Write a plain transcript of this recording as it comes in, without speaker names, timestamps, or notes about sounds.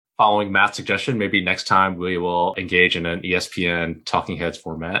Following Matt's suggestion, maybe next time we will engage in an ESPN Talking Heads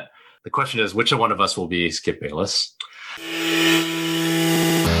format. The question is, which one of us will be Skip Bayless?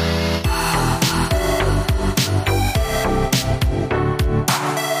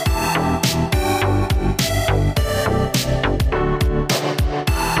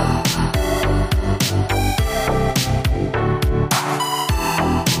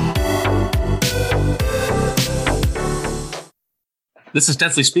 This is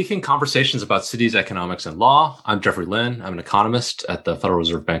Densely Speaking, Conversations about Cities, Economics, and Law. I'm Jeffrey Lynn. I'm an economist at the Federal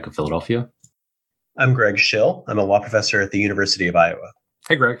Reserve Bank of Philadelphia. I'm Greg Schill. I'm a law professor at the University of Iowa.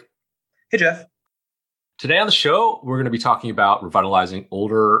 Hey, Greg. Hey, Jeff. Today on the show, we're going to be talking about revitalizing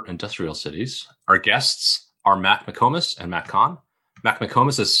older industrial cities. Our guests are Mac McComas and Matt Kahn. Mac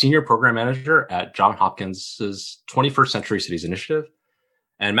McComas is Senior Program Manager at Johns Hopkins' 21st Century Cities Initiative,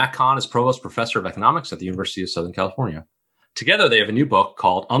 and Matt Kahn is Provost Professor of Economics at the University of Southern California. Together, they have a new book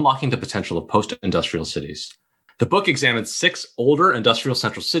called Unlocking the Potential of Post-Industrial Cities. The book examines 6 older industrial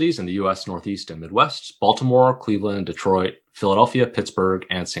central cities in the U.S. Northeast and Midwest: Baltimore, Cleveland, Detroit, Philadelphia, Pittsburgh,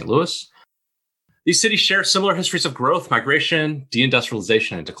 and St. Louis. These cities share similar histories of growth, migration,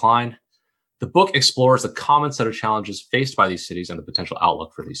 deindustrialization, and decline. The book explores the common set of challenges faced by these cities and the potential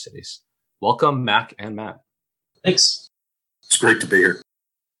outlook for these cities. Welcome, Mac and Matt. Thanks. It's great to be here.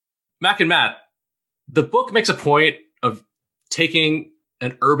 Mac and Matt, the book makes a point of taking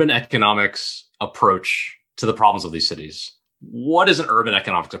an urban economics approach to the problems of these cities. What is an urban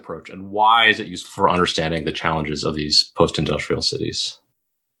economics approach, and why is it useful for understanding the challenges of these post-industrial cities?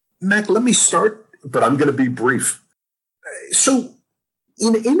 Mac, let me start, but I'm going to be brief. So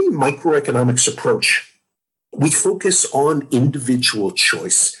in any microeconomics approach, we focus on individual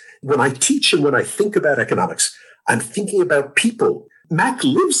choice. When I teach and when I think about economics, I'm thinking about people. Mac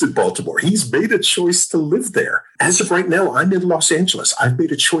lives in Baltimore. He's made a choice to live there. As of right now, I'm in Los Angeles. I've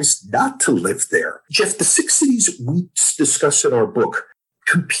made a choice not to live there. Jeff, the 6 cities we discuss in our book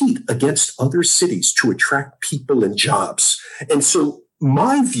compete against other cities to attract people and jobs. And so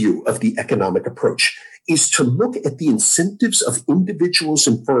my view of the economic approach is to look at the incentives of individuals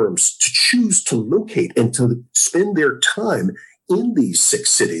and firms to choose to locate and to spend their time in these 6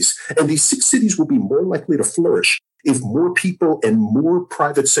 cities. And these 6 cities will be more likely to flourish if more people and more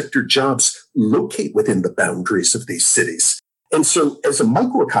private sector jobs locate within the boundaries of these cities. And so as a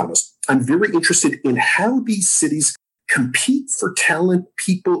microeconomist, I'm very interested in how these cities compete for talent,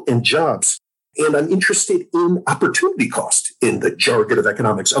 people, and jobs. And I'm interested in opportunity cost in the jargon of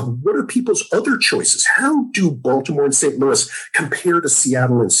economics of what are people's other choices? How do Baltimore and St. Louis compare to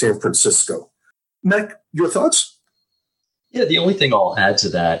Seattle and San Francisco? Mac, your thoughts? Yeah, the only thing I'll add to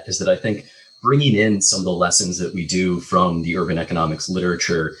that is that I think bringing in some of the lessons that we do from the urban economics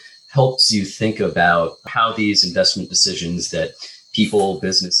literature helps you think about how these investment decisions that people,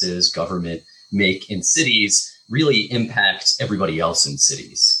 businesses, government make in cities really impact everybody else in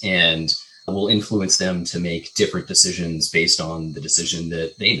cities and will influence them to make different decisions based on the decision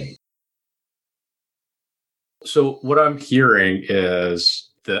that they made. So what I'm hearing is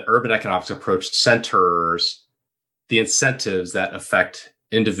the urban economics approach centers the incentives that affect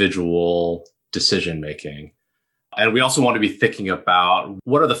individual decision-making. And we also want to be thinking about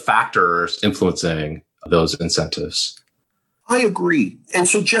what are the factors influencing those incentives. I agree. And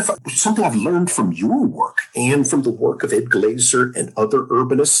so, Jeff, something I've learned from your work and from the work of Ed Glaeser and other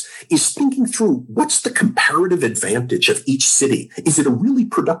urbanists is thinking through what's the comparative advantage of each city. Is it a really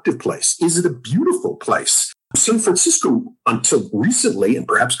productive place? Is it a beautiful place? San Francisco, until recently, and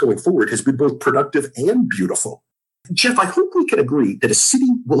perhaps going forward, has been both productive and beautiful. Jeff, I hope we can agree that a city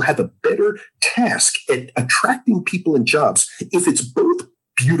will have a better task at attracting people and jobs if it's both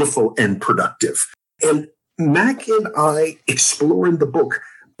beautiful and productive. And Mac and I explore in the book,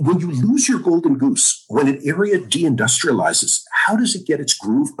 when you lose your golden goose, when an area deindustrializes, how does it get its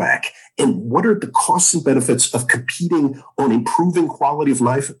groove back? And what are the costs and benefits of competing on improving quality of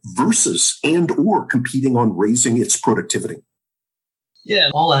life versus or competing on raising its productivity? Yeah,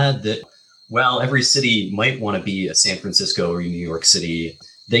 I'll add that while every city might want to be a San Francisco or New York City,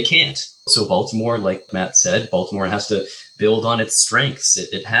 they can't. So Baltimore, like Matt said, Baltimore has to build on its strengths.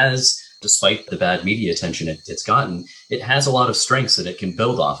 It has, despite the bad media attention it's gotten, it has a lot of strengths that it can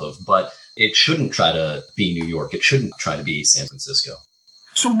build off of, but it shouldn't try to be New York. It shouldn't try to be San Francisco.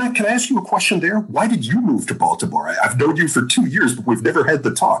 So, Matt, can I ask you a question there? Why did you move to Baltimore? I've known you for 2 years, but we've never had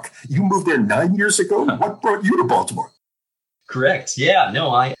the talk. You moved there 9 years ago. What brought you to Baltimore? Correct. Yeah,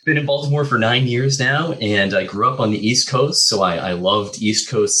 no, I've been in Baltimore for 9 years now, and I grew up on the East Coast, so I loved East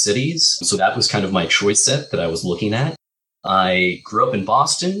Coast cities. So that was kind of my choice set that I was looking at. I grew up in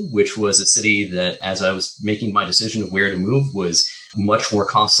Boston, which was a city that, as I was making my decision of where to move, was much more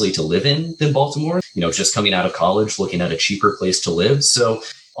costly to live in than Baltimore. Just coming out of college, looking at a cheaper place to live. So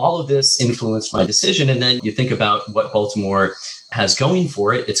all of this influenced my decision. And then you think about what Baltimore has going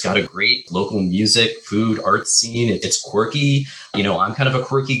for it. It's got a great local music, food, art scene. It's quirky. I'm kind of a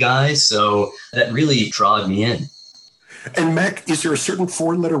quirky guy. So that really drawed me in. And Mac, is there a certain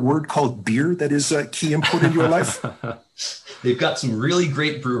 4-letter word called beer that is a key input in your life? They've got some really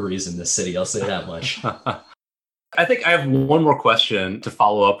great breweries in this city. I'll say that much. I think I have one more question to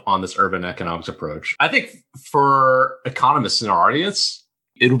follow up on this urban economics approach. I think for economists in our audience,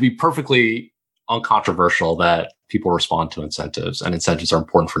 it will be perfectly uncontroversial that people respond to incentives, and incentives are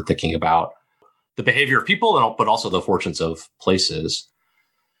important for thinking about the behavior of people, but also the fortunes of places.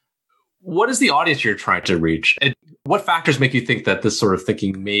 What is the audience you're trying to reach? And what factors make you think that this sort of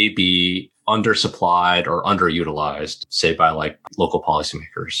thinking may be undersupplied or underutilized, say, by local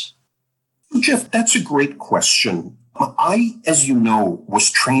policymakers? Jeff, that's a great question. I, as you know, was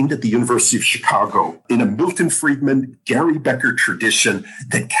trained at the University of Chicago in a Milton Friedman, Gary Becker tradition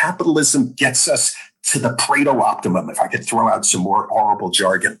that capitalism gets us to the Pareto optimum, if I could throw out some more horrible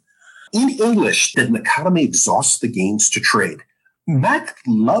jargon. In English, that an economy exhausts the gains to trade. Mac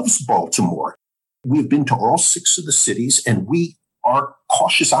loves Baltimore. We've been to all 6 of the cities, and we are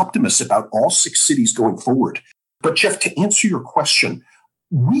cautious optimists about all 6 cities going forward. But Jeff, to answer your question,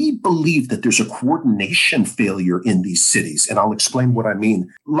 we believe that there's a coordination failure in these cities, and I'll explain what I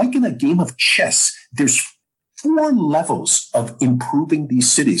mean. Like in a game of chess, there's 4 levels of improving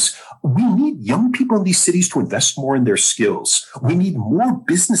these cities. We need young people in these cities to invest more in their skills. We need more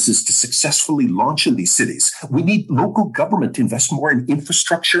businesses to successfully launch in these cities. We need local government to invest more in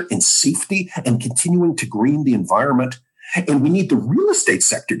infrastructure and safety and continuing to green the environment. And we need the real estate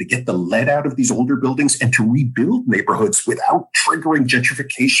sector to get the lead out of these older buildings and to rebuild neighborhoods without triggering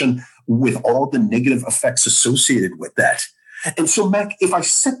gentrification with all the negative effects associated with that. And so, Mac, if I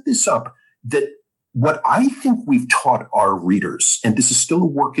set this up, that what I think we've taught our readers, and this is still a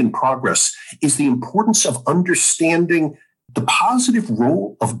work in progress, is the importance of understanding the positive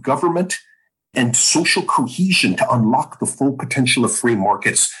role of government and social cohesion to unlock the full potential of free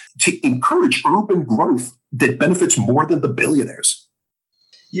markets, to encourage urban growth that benefits more than the billionaires.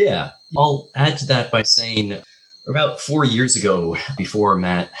 Yeah, I'll add to that by saying about 4 years ago, before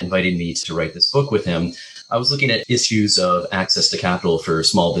Matt invited me to write this book with him, I was looking at issues of access to capital for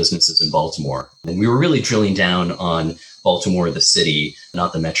small businesses in Baltimore. And we were really drilling down on Baltimore, the city,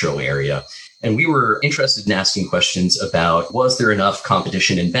 not the metro area. And we were interested in asking questions about, was there enough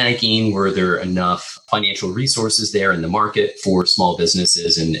competition in banking? Were there enough financial resources there in the market for small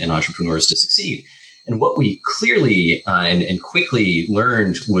businesses and entrepreneurs to succeed? And what we clearly and quickly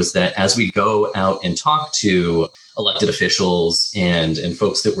learned was that as we go out and talk to elected officials and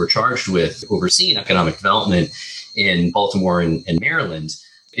folks that were charged with overseeing economic development in Baltimore and Maryland,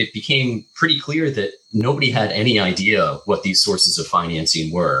 it became pretty clear that nobody had any idea what these sources of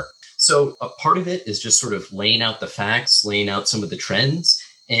financing were. So a part of it is just sort of laying out the facts, laying out some of the trends.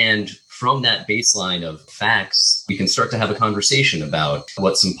 And from that baseline of facts, we can start to have a conversation about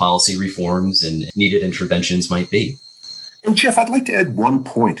what some policy reforms and needed interventions might be. And Jeff, I'd like to add one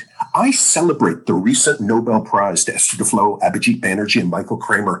point. I celebrate the recent Nobel Prize to Esther Duflo, Abhijit Banerjee, and Michael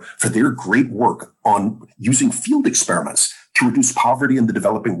Kramer for their great work on using field experiments to reduce poverty in the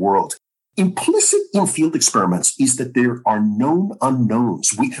developing world. Implicit in field experiments is that there are known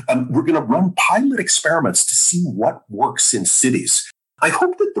unknowns. We're going to run pilot experiments to see what works in cities. I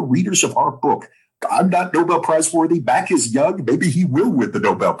hope that the readers of our book, I'm not Nobel Prize worthy, Mac is young, maybe he will win the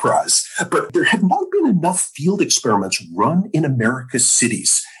Nobel Prize. But there have not been enough field experiments run in America's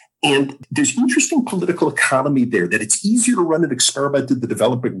cities. And there's interesting political economy there, that it's easier to run an experiment in the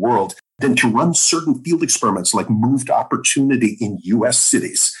developing world than to run certain field experiments like moved opportunity in U.S.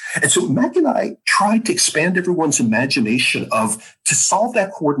 cities. And so Mac and I tried to expand everyone's imagination of, to solve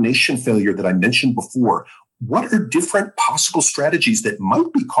that coordination failure that I mentioned before, what are different possible strategies that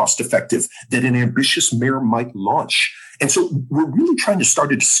might be cost effective that an ambitious mayor might launch? And so we're really trying to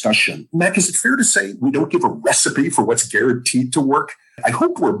start a discussion. Mac, is it fair to say we don't give a recipe for what's guaranteed to work? I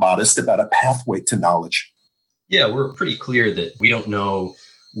hope we're modest about a pathway to knowledge. Yeah, we're pretty clear that we don't know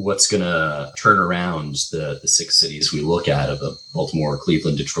what's going to turn around the 6 cities we look at of Baltimore,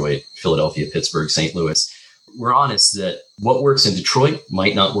 Cleveland, Detroit, Philadelphia, Pittsburgh, St. Louis. We're honest that what works in Detroit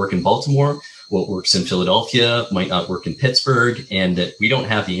might not work in Baltimore. What works in Philadelphia might not work in Pittsburgh, and that we don't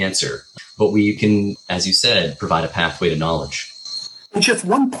have the answer. But we can, as you said, provide a pathway to knowledge. And Jeff,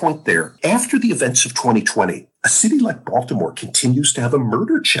 one point there. After the events of 2020, a city like Baltimore continues to have a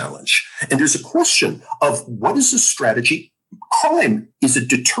murder challenge. And there's a question of what is the strategy crime is a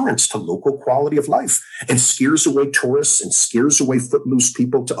deterrence to local quality of life and scares away tourists and scares away footloose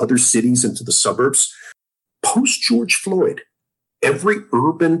people to other cities and to the suburbs. Post George Floyd, every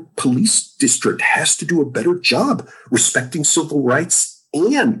urban police district has to do a better job respecting civil rights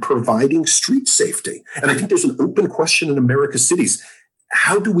and providing street safety. And I think there's an open question in America's cities.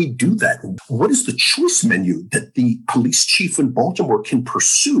 How do we do that? What is the choice menu that the police chief in Baltimore can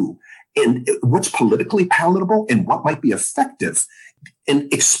pursue? And what's politically palatable and what might be effective?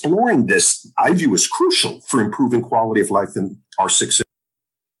 And exploring this, I view, as crucial for improving quality of life in our six cities.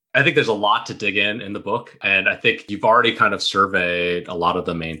 I think there's a lot to dig in the book, and I think you've already kind of surveyed a lot of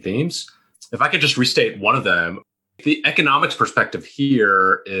the main themes. If I could just restate one of them, the economics perspective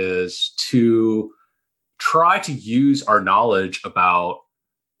here is to try to use our knowledge about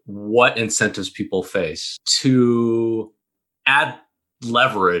what incentives people face to add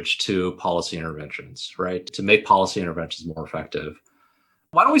leverage to policy interventions, right? To make policy interventions more effective.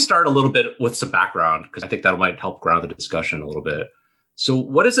 Why don't we start a little bit with some background? Because I think that might help ground the discussion a little bit. So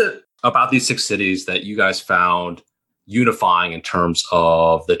what is it about these six cities that you guys found unifying in terms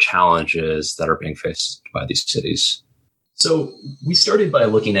of the challenges that are being faced by these cities? So we started by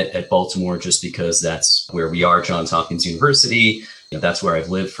looking at Baltimore just because that's where we are, Johns Hopkins University. That's where I've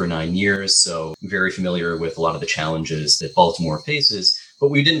lived for 9 years. So I'm very familiar with a lot of the challenges that Baltimore faces. But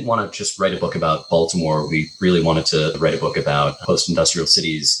we didn't want to just write a book about Baltimore. We really wanted to write a book about post-industrial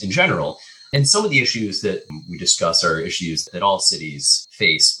cities in general. And some of the issues that we discuss are issues that all cities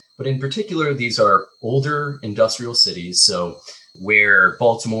face. But in particular, these are older industrial cities. So where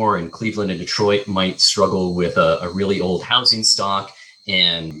Baltimore and Cleveland and Detroit might struggle with a really old housing stock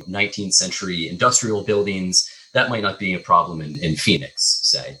and 19th century industrial buildings, that might not be a problem in Phoenix,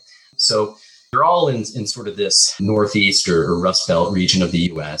 say. So they're all in sort of this Northeast or Rust Belt region of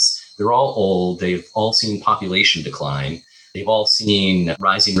the US. They're all old. They've all seen population decline. They've all seen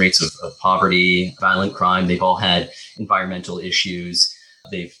rising rates of poverty, violent crime. They've all had environmental issues.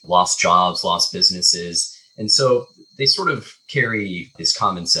 They've lost jobs, lost businesses. And so they sort of carry this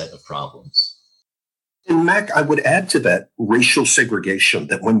common set of problems. And Mac, I would add to that racial segregation,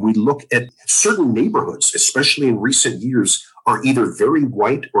 that when we look at certain neighborhoods, especially in recent years, are either very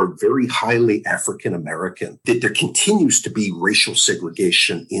white or very highly African American, that there continues to be racial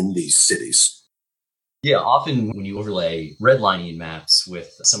segregation in these cities. Yeah, often when you overlay redlining maps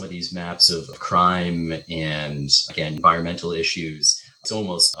with some of these maps of crime and, again, environmental issues, it's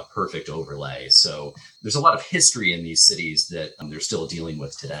almost a perfect overlay. So there's a lot of history in these cities that they're still dealing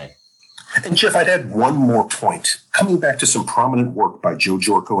with today. And Jeff, I'd add one more point. Coming back to some prominent work by Joe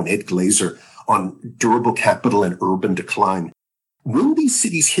Giorco and Ed Glazer on durable capital and urban decline. When these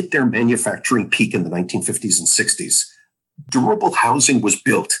cities hit their manufacturing peak in the 1950s and 60s, durable housing was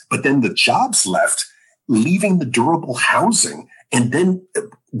built, but then the jobs left, leaving the durable housing. And then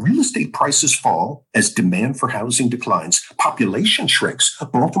real estate prices fall as demand for housing declines. Population shrinks.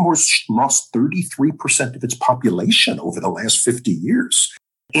 Baltimore's lost 33% of its population over the last 50 years.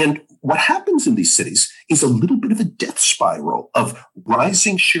 And what happens in these cities is a little bit of a death spiral of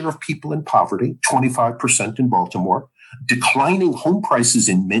rising share of people in poverty, 25% in Baltimore, declining home prices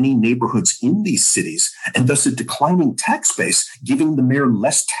in many neighborhoods in these cities, and thus a declining tax base, giving the mayor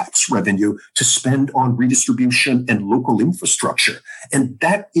less tax revenue to spend on redistribution and local infrastructure. And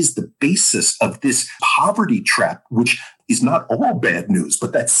that is the basis of this poverty trap, which is not all bad news,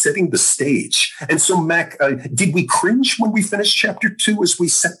 but that's setting the stage. And so, Mac, did we cringe when we finished chapter 2 as we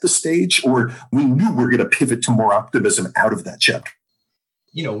set the stage, or we knew we were going to pivot to more optimism out of that chapter?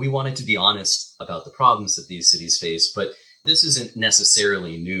 We wanted to be honest about the problems that these cities face, but this isn't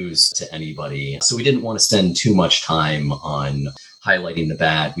necessarily news to anybody. So we didn't want to spend too much time on highlighting the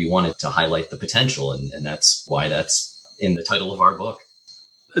bad. We wanted to highlight the potential, and that's why that's in the title of our book.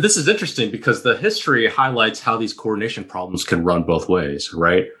 This is interesting because the history highlights how these coordination problems can run both ways,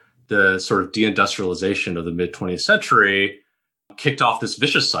 right? The sort of deindustrialization of the mid-20th century kicked off this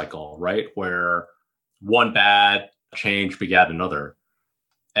vicious cycle, right? Where one bad change begat another.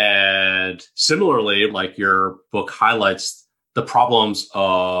 And similarly, like your book highlights the problems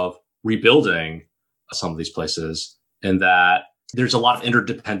of rebuilding some of these places, in that there's a lot of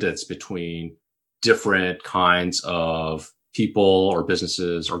interdependence between different kinds of people or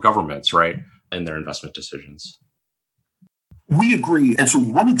businesses or governments, right, in their investment decisions. We agree. And so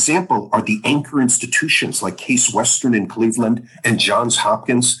one example are the anchor institutions like Case Western in Cleveland and Johns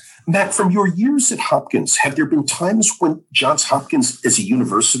Hopkins. Matt, from your years at Hopkins, have there been times when Johns Hopkins as a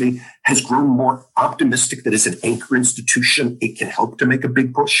university has grown more optimistic that as an anchor institution, it can help to make a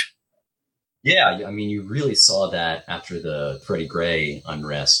big push? Yeah, I mean, you really saw that after the Freddie Gray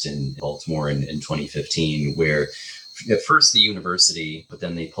unrest in Baltimore in 2015, where at first the university, but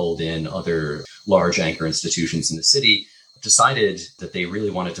then they pulled in other large anchor institutions in the city, decided that they really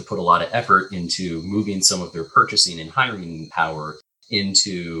wanted to put a lot of effort into moving some of their purchasing and hiring power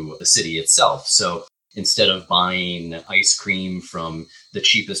into the city itself. So instead of buying ice cream from the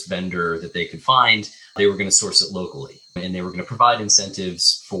cheapest vendor that they could find, they were going to source it locally. And they were going to provide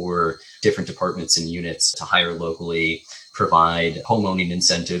incentives for different departments and units to hire locally, provide homeowning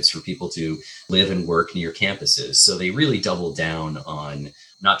incentives for people to live and work near campuses. So they really doubled down on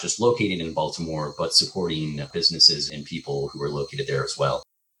not just locating in Baltimore, but supporting businesses and people who are located there as well.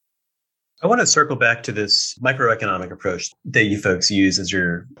 I want to circle back to this microeconomic approach that you folks use as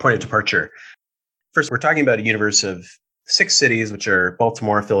your point of departure. First, we're talking about a universe of 6 cities, which are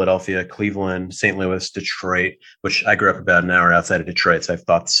Baltimore, Philadelphia, Cleveland, St. Louis, Detroit, which I grew up about an hour outside of Detroit, so I have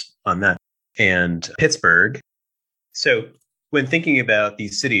thoughts on that, and Pittsburgh. So when thinking about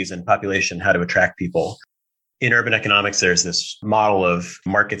these cities and population, how to attract people, in urban economics, there's this model of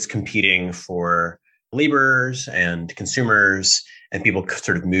markets competing for laborers and consumers, and people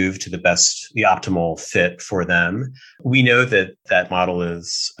sort of move to the optimal fit for them. We know that that model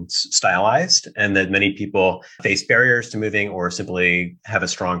is stylized and that many people face barriers to moving or simply have a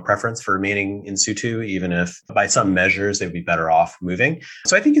strong preference for remaining in situ, even if by some measures they would be better off moving.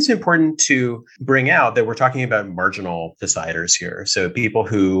 So I think it's important to bring out that we're talking about marginal deciders here. So people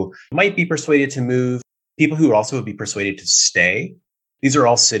who might be persuaded to move, people who also would be persuaded to stay. These are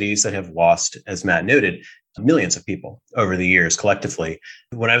all cities that have lost, as Matt noted, millions of people over the years collectively.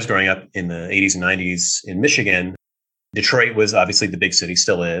 When I was growing up in the 80s and 90s in Michigan, Detroit was obviously the big city,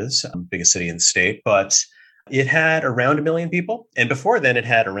 still is, biggest city in the state, but it had around 1 million people. And before then, it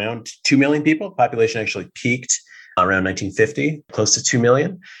had around 2 million people. Population actually peaked around 1950, close to 2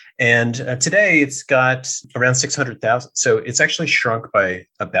 million. And today it's got around 600,000. So it's actually shrunk by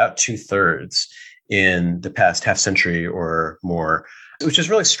about 2/3 in the past half century or more, which is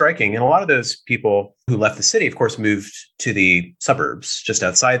really striking. And a lot of those people who left the city, of course, moved to the suburbs just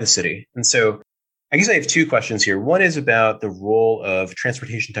outside the city. And so I guess I have 2 questions here. One is about the role of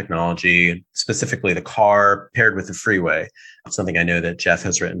transportation technology, specifically the car paired with the freeway, something I know that Jeff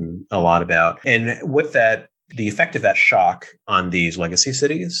has written a lot about, and what the effect of that shock on these legacy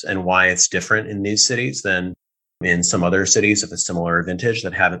cities and why it's different in these cities than in some other cities of a similar vintage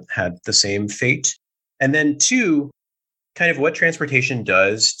that haven't had the same fate. And then 2, kind of what transportation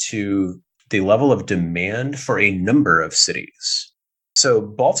does to the level of demand for a number of cities. So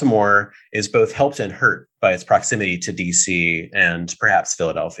Baltimore is both helped and hurt by its proximity to DC and perhaps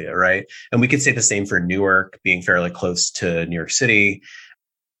Philadelphia, right? And we could say the same for Newark, being fairly close to New York City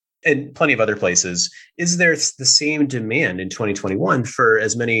and plenty of other places. Is there the same demand in 2021 for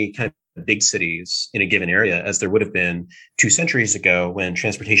as many kind of big cities in a given area as there would have been 2 centuries ago when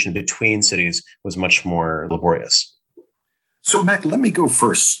transportation between cities was much more laborious? So, Mac, let me go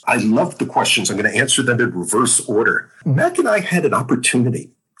first. I love the questions. I'm going to answer them in reverse order. Mac and I had an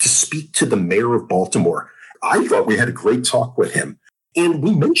opportunity to speak to the mayor of Baltimore. I thought we had a great talk with him. And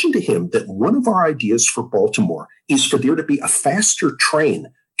we mentioned to him that one of our ideas for Baltimore is for there to be a faster train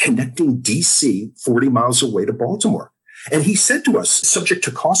connecting DC 40 miles away to Baltimore. And he said to us, subject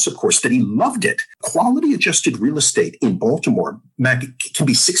to costs, of course, that he loved it. Quality adjusted real estate in Baltimore, Mac, can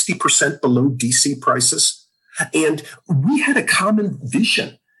be 60% below DC prices. And we had a common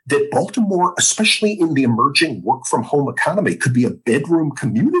vision that Baltimore, especially in the emerging work from home economy, could be a bedroom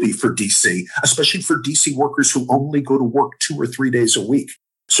community for DC, especially for DC workers who only go to work 2 or 3 days a week.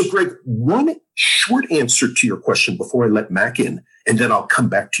 So, Greg, one short answer to your question before I let Mac in, and then I'll come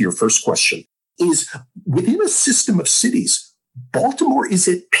back to your first question, is within a system of cities, Baltimore is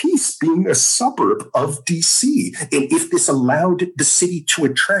at peace being a suburb of DC. And if this allowed the city to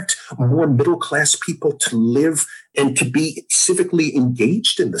attract more middle-class people to live and to be civically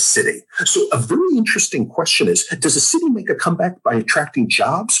engaged in the city. So a very interesting question is, does a city make a comeback by attracting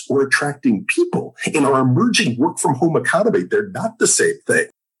jobs or attracting people? In our emerging work-from-home economy, they're not the same thing.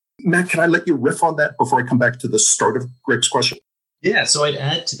 Matt, can I let you riff on that before I come back to the start of Greg's question? Yeah, so I'd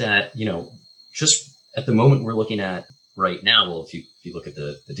add to that, just at the moment we're looking at right now, well, if you look at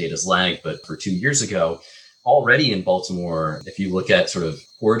the data's lagged, but for 2 years ago, already in Baltimore, if you look at sort of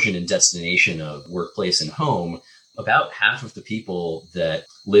origin and destination of workplace and home, about half of the people that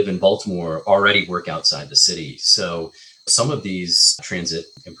live in Baltimore already work outside the city. So some of these transit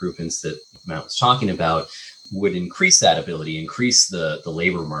improvements that Matt was talking about would increase that ability, increase the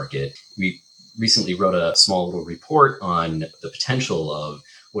labor market. We recently wrote a small little report on the potential of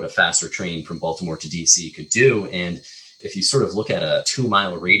what a faster train from Baltimore to DC could do. And if you sort of look at a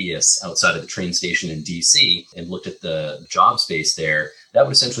 2-mile radius outside of the train station in DC and looked at the job space there, that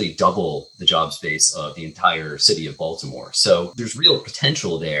would essentially double the job space of the entire city of Baltimore. So there's real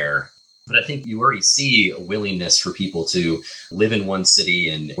potential there. But I think you already see a willingness for people to live in one city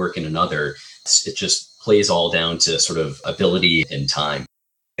and work in another. It just plays all down to sort of ability and time.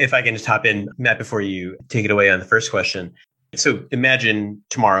 If I can just hop in, Matt, before you take it away on the first question. So imagine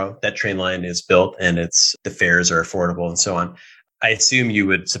tomorrow that train line is built and the fares are affordable and so on. I assume you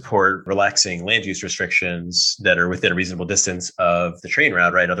would support relaxing land use restrictions that are within a reasonable distance of the train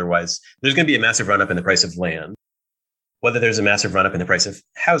route, right? Otherwise, there's going to be a massive run-up in the price of land. Whether there's a massive run-up in the price of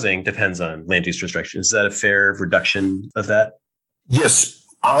housing depends on land use restrictions. Is that a fair reduction of that? Yes,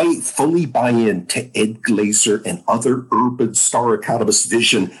 I fully buy into Ed Glazer and other urban star economists'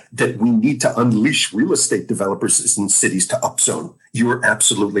 vision that we need to unleash real estate developers in cities to upzone. You're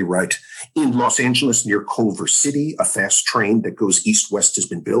absolutely right. In Los Angeles, near Culver City, a fast train that goes east-west has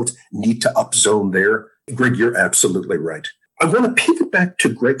been built. Need to upzone there. Greg, you're absolutely right. I want to pivot back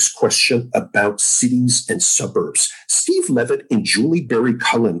to Greg's question about cities and suburbs. Steve Levitt and Julie Berry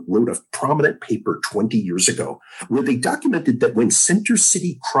Cullen wrote a prominent paper 20 years ago where they documented that when center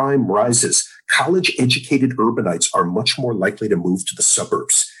city crime rises, college-educated urbanites are much more likely to move to the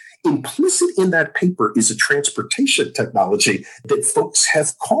suburbs. Implicit in that paper is a transportation technology that folks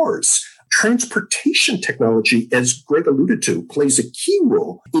have cars. Transportation technology, as Greg alluded to, plays a key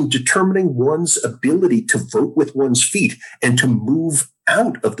role in determining one's ability to vote with one's feet and to move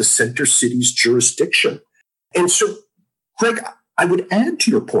out of the center city's jurisdiction. And so, Greg, I would add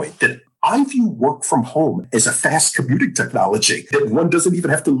to your point that I view work from home as a fast commuting technology that one doesn't even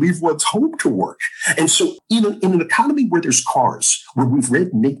have to leave one's home to work. And so in an economy where there's cars, where we've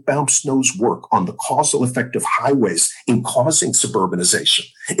read Nate Baumsnow's work on the causal effect of highways in causing suburbanization,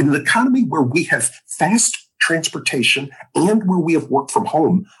 in an economy where we have fast transportation and where we have work from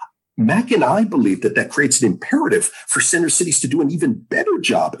home, Mac and I believe that creates an imperative for center cities to do an even better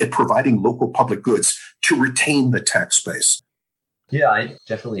job at providing local public goods to retain the tax base. Yeah, I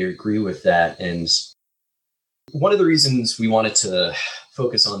definitely agree with that. And one of the reasons we wanted to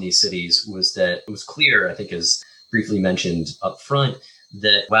focus on these cities was that it was clear, I think as briefly mentioned up front,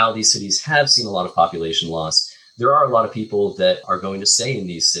 that while these cities have seen a lot of population loss, there are a lot of people that are going to stay in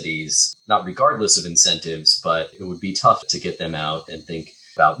these cities, not regardless of incentives, but it would be tough to get them out and think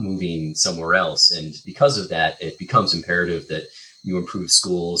about moving somewhere else. And because of that, it becomes imperative that you improve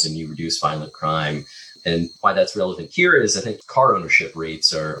schools and you reduce violent crime. And why that's relevant here is I think car ownership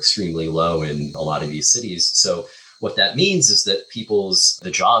rates are extremely low in a lot of these cities. So what that means is that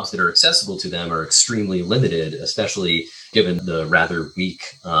the jobs that are accessible to them are extremely limited, especially given the rather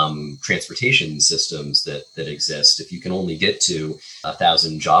weak transportation systems that exist. If you can only get to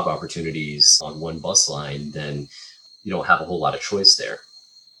 1,000 job opportunities on one bus line, then you don't have a whole lot of choice there.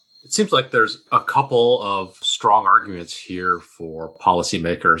 It seems like there's a couple of strong arguments here for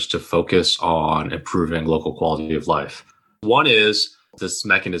policymakers to focus on improving local quality of life. One is this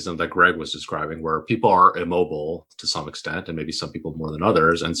mechanism that Greg was describing, where people are immobile to some extent, and maybe some people more than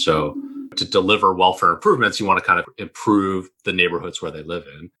others. And so to deliver welfare improvements, you want to kind of improve the neighborhoods where they live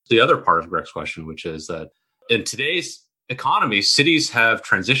in. The other part of Greg's question, which is that in today's economy, cities have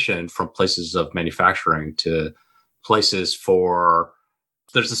transitioned from places of manufacturing to places for...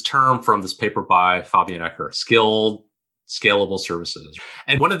 There's this term from this paper by Fabian Ecker, skilled, scalable services.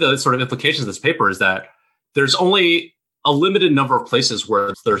 And one of the sort of implications of this paper is that there's only a limited number of places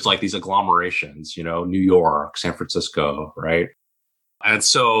where there's like these agglomerations, New York, San Francisco, right? And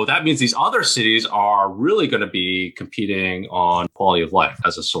so that means these other cities are really going to be competing on quality of life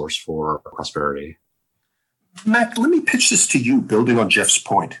as a source for prosperity. Mac, let me pitch this to you, building on Jeff's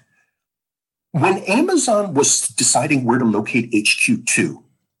point. When Amazon was deciding where to locate HQ2,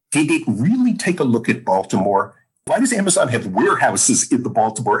 did it really take a look at Baltimore? Why does Amazon have warehouses in the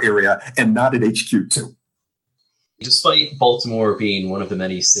Baltimore area and not at HQ2? Despite Baltimore being one of the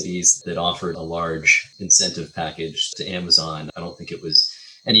many cities that offered a large incentive package to Amazon, I don't think it was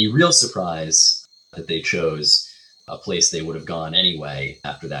any real surprise that they chose a place they would have gone anyway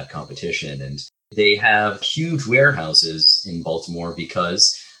after that competition. And they have huge warehouses in Baltimore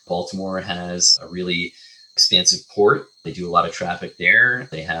because Baltimore has a really expansive port. They do a lot of traffic there.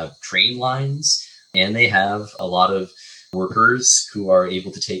 They have train lines, and they have a lot of workers who are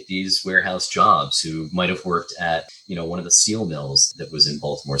able to take these warehouse jobs who might have worked at, one of the steel mills that was in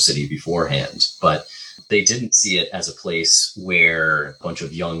Baltimore City beforehand. But they didn't see it as a place where a bunch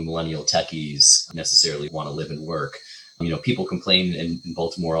of young millennial techies necessarily want to live and work. People complain in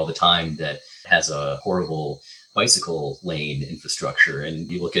Baltimore all the time that it has a horrible bicycle lane infrastructure. And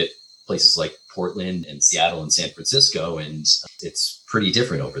you look at places like Portland and Seattle and San Francisco, and it's pretty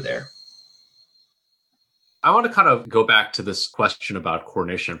different over there. I want to kind of go back to this question about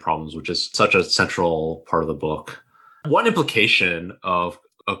coordination problems, which is such a central part of the book. One implication of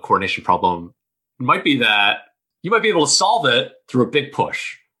a coordination problem might be that you might be able to solve it through a big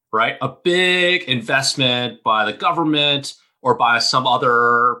push, right? A big investment by the government or by some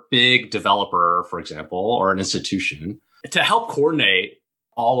other big developer, for example, or an institution to help coordinate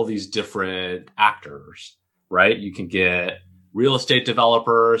all of these different actors, right? You can get real estate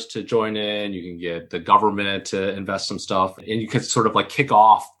developers to join in, you can get the government to invest some stuff, and you can sort of like kick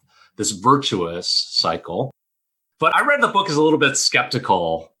off this virtuous cycle. But I read the book as a little bit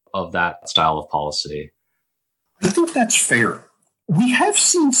skeptical of that style of policy. I think that's fair. We have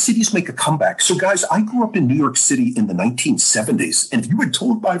seen cities make a comeback. So, guys, I grew up in New York City in the 1970s. And if you had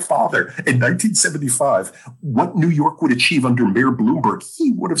told my father in 1975 what New York would achieve under Mayor Bloomberg,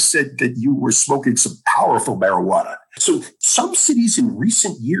 he would have said that you were smoking some powerful marijuana. So some cities in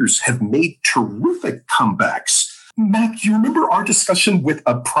recent years have made terrific comebacks. Matt, do you remember our discussion with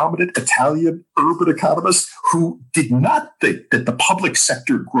a prominent Italian urban economist who did not think that the public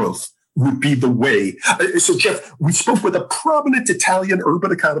sector growth would be the way? So, Jeff, we spoke with a prominent Italian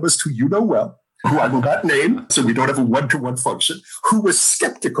urban economist who you know well, who I will not name, so we don't have a one-to-one function, who was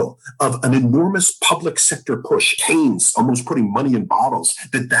skeptical of an enormous public sector push, Keynes almost putting money in bottles,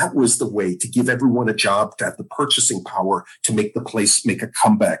 that was the way to give everyone a job, to have the purchasing power to make the place make a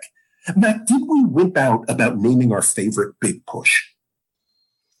comeback. Matt, did we wimp out about naming our favorite big push?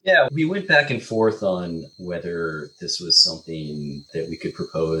 Yeah, we went back and forth on whether this was something that we could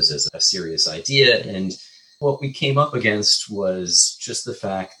propose as a serious idea. And what we came up against was just the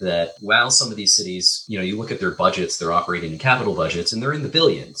fact that while some of these cities, you look at their budgets, they're operating in capital budgets, and they're in the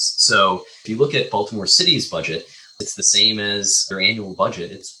billions. So if you look at Baltimore City's budget, it's the same as their annual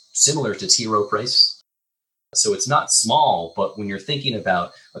budget. It's similar to T. Rowe Price. So it's not small, but when you're thinking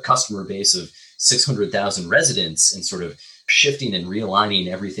about a customer base of 600,000 residents and sort of shifting and realigning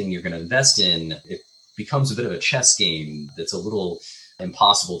everything you're going to invest in, it becomes a bit of a chess game that's a little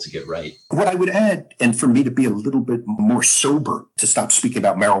impossible to get right. What I would add, and for me to be a little bit more sober, to stop speaking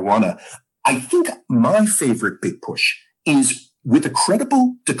about marijuana, I think my favorite big push is with a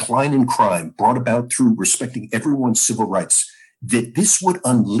credible decline in crime brought about through respecting everyone's civil rights, that this would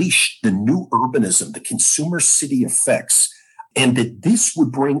unleash the new urbanism, the consumer city effects, and that this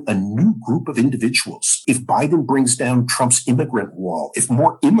would bring a new group of individuals. If Biden brings down Trump's immigrant wall, if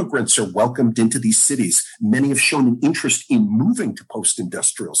more immigrants are welcomed into these cities, many have shown an interest in moving to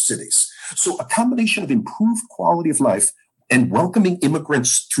post-industrial cities. So a combination of improved quality of life and welcoming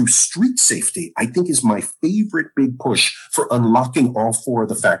immigrants through street safety, I think, is my favorite big push for unlocking all four of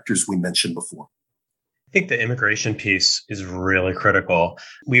the factors we mentioned before. I think the immigration piece is really critical.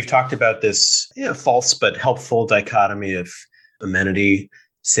 We've talked about this false but helpful dichotomy of amenity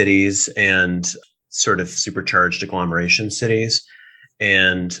cities and sort of supercharged agglomeration cities.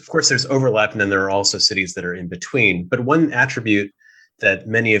 And of course, there's overlap, and then there are also cities that are in between. But one attribute that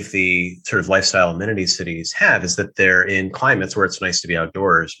many of the sort of lifestyle amenity cities have is that they're in climates where it's nice to be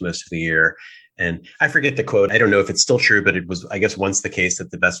outdoors most of the year. And I forget the quote. I don't know if it's still true, but it was, I guess, once the case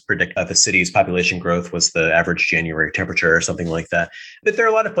that the best predictor of a city's population growth was the average January temperature or something like that. But there are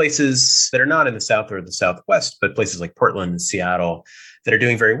a lot of places that are not in the South or the Southwest, but places like Portland and Seattle that are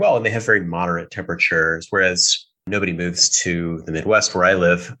doing very well, and they have very moderate temperatures, whereas nobody moves to the Midwest where I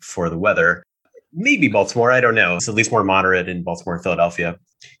live for the weather. Maybe Baltimore, I don't know. It's at least more moderate in Baltimore and Philadelphia.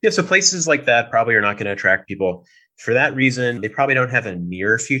 Yeah, so places like that probably are not going to attract people. For that reason, they probably don't have a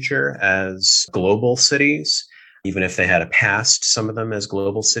near future as global cities, even if they had a past, some of them as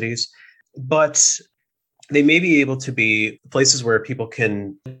global cities. But they may be able to be places where people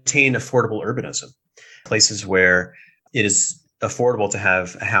can attain affordable urbanism, places where it is affordable to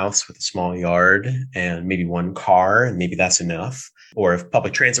have a house with a small yard and maybe one car, and maybe that's enough. Or if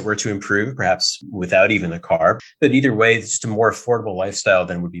public transit were to improve, perhaps without even a car. But either way, it's just a more affordable lifestyle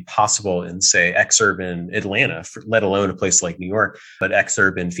than would be possible in, say, exurban Atlanta, let alone a place like New York. But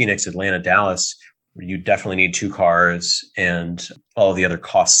exurban Phoenix, Atlanta, Dallas, where you definitely need two cars, and all the other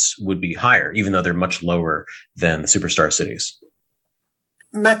costs would be higher, even though they're much lower than the superstar cities.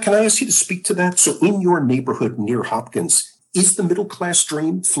 Matt, can I ask you to speak to that? So in your neighborhood near Hopkins, is the middle class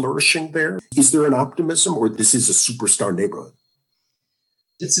dream flourishing there? Is there an optimism, or this is a superstar neighborhood?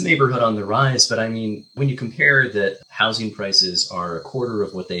 It's a neighborhood on the rise, but I mean, when you compare that housing prices are a quarter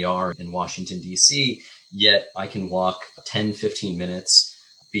of what they are in Washington, D.C., yet I can walk 10, 15 minutes,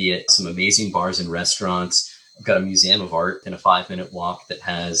 be at some amazing bars and restaurants. I've got a museum of art in a 5-minute walk that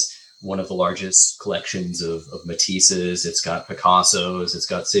has one of the largest collections of Matisses. It's got Picassos, it's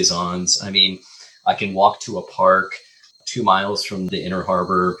got Cezannes. I mean, I can walk to a park 2 miles from the Inner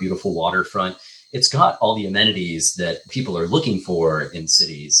Harbor, beautiful waterfront. it's got all the amenities that people are looking for in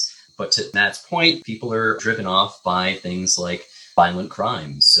cities. But to Matt's point, people are driven off by things like violent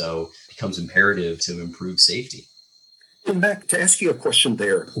crime. So it becomes imperative to improve safety. And Mac, to ask you a question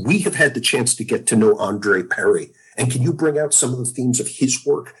there, we have had the chance to get to know Andre Perry. And can you bring out some of the themes of his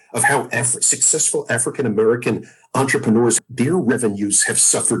work, of how successful African-American entrepreneurs, their revenues have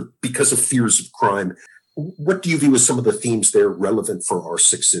suffered because of fears of crime? What do you view as some of the themes there relevant for our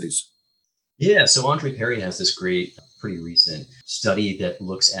 6 cities? Yeah, so Andre Perry has this great, pretty recent study that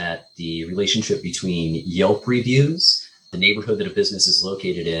looks at the relationship between Yelp reviews, the neighborhood that a business is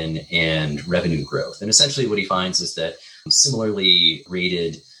located in, and revenue growth. And essentially what he finds is that similarly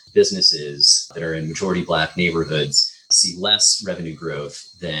rated businesses that are in majority Black neighborhoods see less revenue growth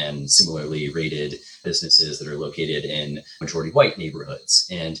than similarly rated businesses that are located in majority white neighborhoods.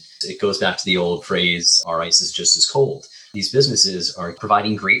 And it goes back to the old phrase, our ice is just as cold. These businesses are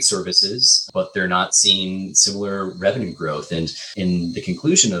providing great services, but they're not seeing similar revenue growth. And in the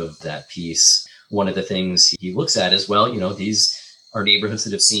conclusion of that piece, one of the things he looks at is, well, these are neighborhoods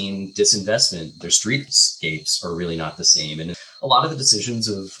that have seen disinvestment. Their streetscapes are really not the same. And a lot of the decisions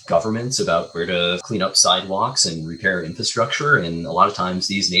of governments about where to clean up sidewalks and repair infrastructure, and a lot of times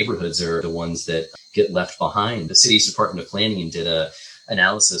these neighborhoods are the ones that get left behind. The city's Department of Planning did a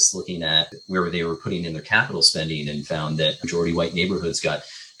analysis looking at where they were putting in their capital spending and found that majority white neighborhoods got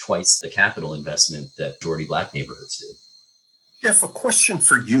twice the capital investment that majority Black neighborhoods did. Jeff, a question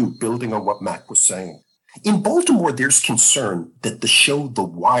for you, building on what Mac was saying. In Baltimore, there's concern that the show The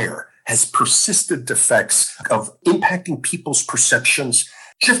Wire has persistent effects of impacting people's perceptions.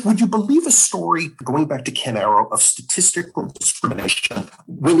 Jeff, would you believe a story, going back to Ken Arrow, of statistical discrimination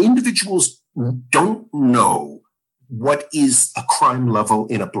when individuals don't know what is a crime level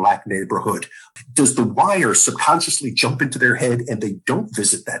in a Black neighborhood? Does The Wire subconsciously jump into their head and they don't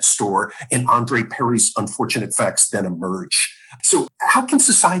visit that store, and Andre Perry's unfortunate facts then emerge? So how can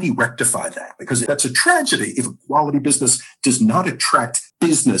society rectify that? Because that's a tragedy if a quality business does not attract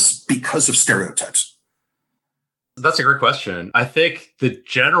business because of stereotypes. That's a great question. I think the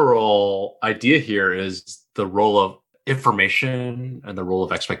general idea here is the role of information and the role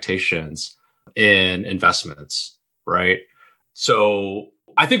of expectations in investments, right? So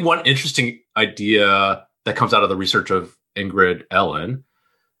I think one interesting idea that comes out of the research of Ingrid Ellen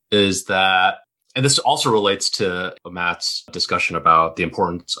is that, and this also relates to Matt's discussion about the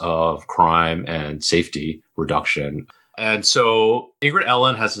importance of crime and safety reduction. And so Ingrid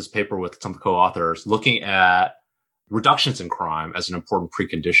Ellen has this paper with some co-authors looking at reductions in crime as an important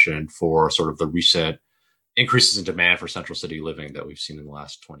precondition for sort of the recent increases in demand for central city living that we've seen in the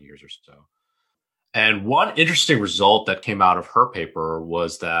last 20 years or so. And one interesting result that came out of her paper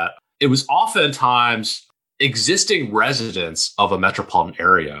was that it was oftentimes existing residents of a metropolitan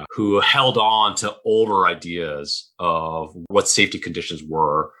area who held on to older ideas of what safety conditions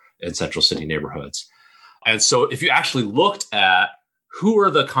were in central city neighborhoods. And so if you actually looked at who are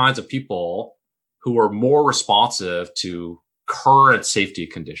the kinds of people who were more responsive to current safety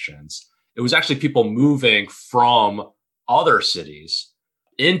conditions, it was actually people moving from other cities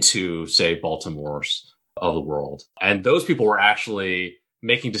into, say, Baltimore's of the world. And those people were actually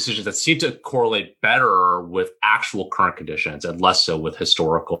making decisions that seem to correlate better with actual current conditions and less so with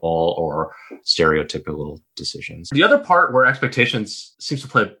historical or stereotypical decisions. The other part where expectations seems to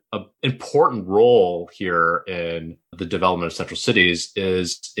play an important role here in the development of central cities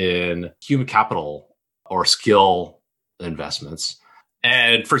is in human capital or skill investments.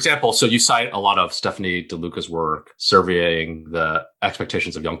 And for example, so you cite a lot of Stephanie DeLuca's work surveying the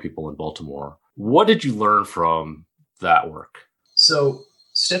expectations of young people in Baltimore. What did you learn from that work? So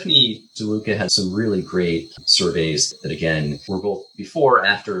Stephanie DeLuca had some really great surveys that, again, were both before,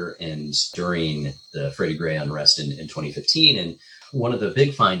 after, and during the Freddie Gray unrest in 2015. And one of the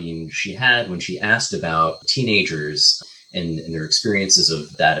big findings she had when she asked about teenagers and their experiences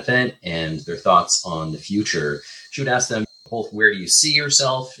of that event and their thoughts on the future, she would ask them both, where do you see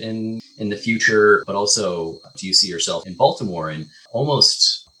yourself in the future, but also, do you see yourself in Baltimore? And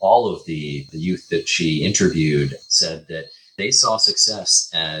almost all of the youth that she interviewed said that they saw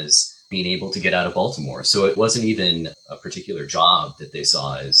success as being able to get out of Baltimore. So it wasn't even a particular job that they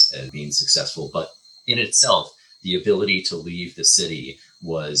saw as being successful, but in itself, the ability to leave the city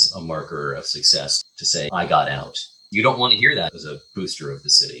was a marker of success, to say, I got out. You don't want to hear that as a booster of the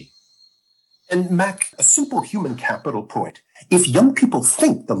city. And Mac, a simple human capital point. If young people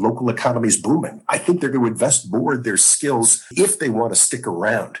think the local economy is booming, I think they're going to invest more in their skills if they want to stick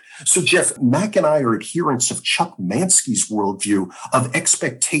around. So, Jeff, Mac and I are adherents of Chuck Mansky's worldview of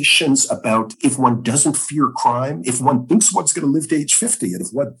expectations about if one doesn't fear crime, if one thinks one's going to live to age 50, and if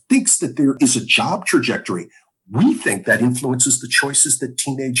one thinks that there is a job trajectory, we think that influences the choices that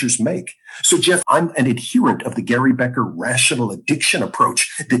teenagers make. So, Jeff, I'm an adherent of the Gary Becker rational addiction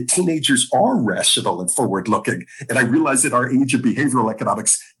approach, that teenagers are rational and forward-looking. And I realize at our age of behavioral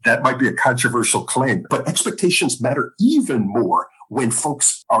economics, that might be a controversial claim. But expectations matter even more when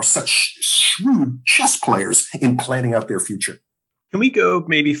folks are such shrewd chess players in planning out their future. Can we go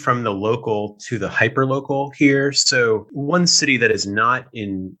maybe from the local to the hyperlocal here? So one city that is not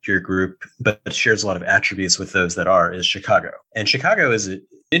in your group, but shares a lot of attributes with those that are, is Chicago. And Chicago is an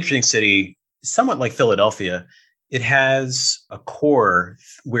interesting city, somewhat like Philadelphia. It has a core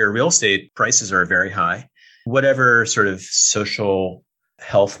where real estate prices are very high. Whatever sort of social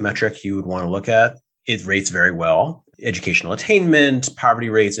health metric you would want to look at, it rates very well. Educational attainment, poverty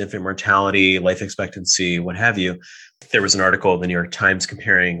rates, infant mortality, life expectancy, what have you. There was an article in the New York Times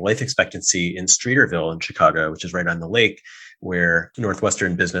comparing life expectancy in Streeterville in Chicago, which is right on the lake, where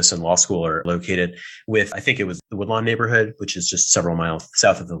Northwestern Business and Law School are located, with, I think it was the Woodlawn neighborhood, which is just several miles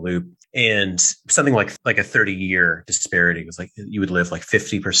south of the Loop. And something like a 30-year disparity. It was like you would live like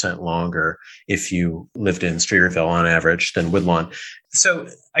 50% longer if you lived in Streeterville on average than Woodlawn. So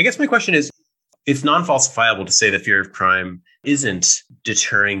I guess my question is, it's non-falsifiable to say that fear of crime isn't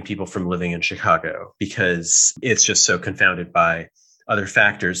deterring people from living in Chicago because it's just so confounded by other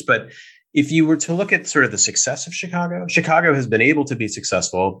factors. But if you were to look at sort of the success of Chicago, Chicago has been able to be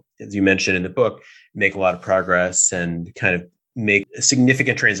successful, as you mentioned in the book, make a lot of progress and kind of make a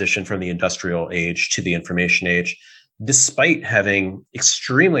significant transition from the industrial age to the information age, despite having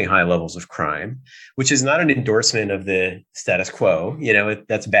extremely high levels of crime, which is not an endorsement of the status quo.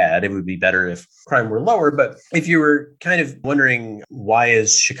 That's bad. It would be better if crime were lower. But if you were kind of wondering why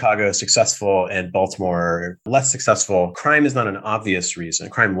is Chicago successful and Baltimore less successful, crime is not an obvious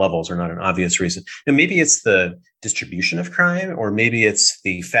reason. Crime levels are not an obvious reason. And maybe it's the distribution of crime, or maybe it's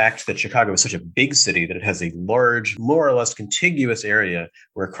the fact that Chicago is such a big city that it has a large, more or less contiguous area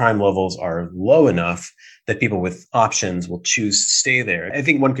where crime levels are low enough that people with options will choose to stay there. I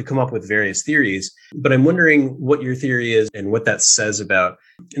think one could come up with various theories, but I'm wondering what your theory is and what that says about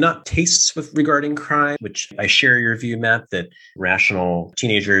not tastes with regarding crime, which I share your view, Matt, that rational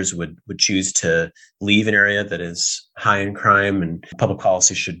teenagers would choose to leave an area that is high in crime, and public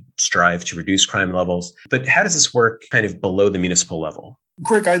policy should strive to reduce crime levels. But how does this work kind of below the municipal level?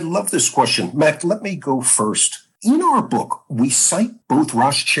 Greg, I love this question. Matt, let me go first. In our book, we cite both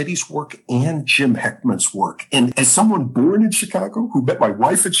Raj Chetty's work and Jim Heckman's work. And as someone born in Chicago, who met my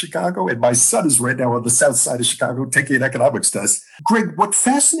wife in Chicago, and my son is right now on the south side of Chicago taking an economics test. Greg, what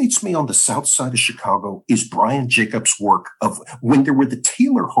fascinates me on the south side of Chicago is Brian Jacobs' work of when there were the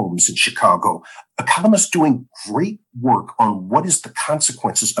Taylor homes in Chicago, economists doing great work on what is the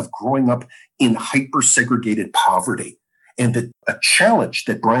consequences of growing up in hyper-segregated poverty. And a challenge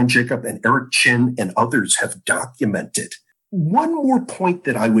that Brian Jacob and Eric Chin and others have documented. One more point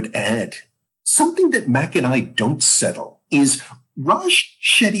that I would add, something that Mac and I don't settle, is Raj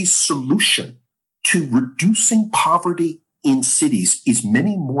Chetty's solution to reducing poverty in cities is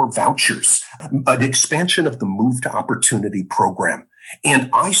many more vouchers, an expansion of the Move to Opportunity program. And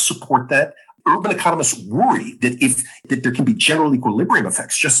I support that. Urban economists worry that there can be general equilibrium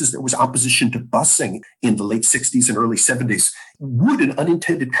effects, just as there was opposition to busing in the late 60s and early 70s. Would an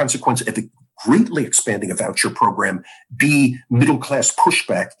unintended consequence of the greatly expanding a voucher program be middle-class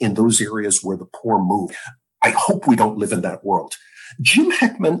pushback in those areas where the poor move? I hope we don't live in that world. Jim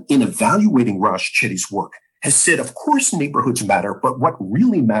Heckman, in evaluating Raj Chetty's work, has said, of course, neighborhoods matter, but what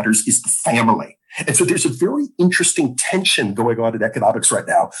really matters is the family. And so there's a very interesting tension going on in economics right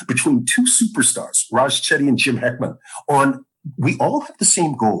now between two superstars, Raj Chetty and Jim Heckman, on we all have the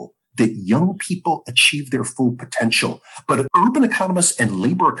same goal, that young people achieve their full potential. But urban economists and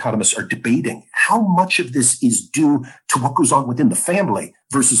labor economists are debating how much of this is due to what goes on within the family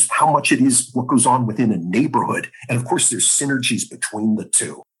versus how much it is what goes on within a neighborhood. And of course, there's synergies between the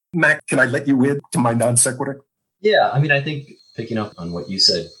two. Mac, can I let you in to my non sequitur? Yeah, I think picking up on what you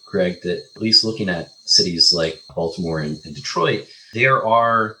said, Greg, that at least looking at cities like Baltimore and Detroit, there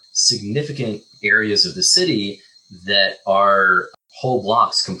are significant areas of the city that are whole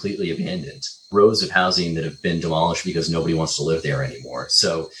blocks completely abandoned, rows of housing that have been demolished because nobody wants to live there anymore.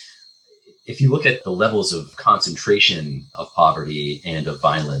 So if you look at the levels of concentration of poverty and of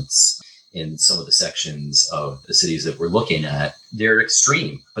violence in some of the sections of the cities that we're looking at. They're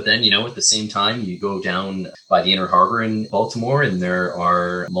extreme. But then, at the same time, you go down by the Inner Harbor in Baltimore and there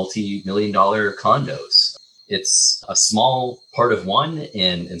are multi-million-dollar condos. It's a small part of one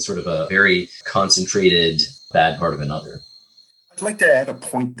and sort of a very concentrated bad part of another. I'd like to add a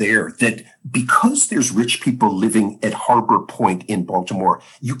point there that because there's rich people living at Harbor Point in Baltimore,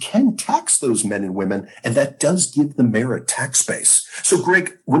 you can tax those men and women, and that does give the mayor a tax base. So,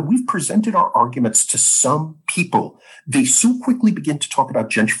 Greg, when we've presented our arguments to some people, they so quickly begin to talk about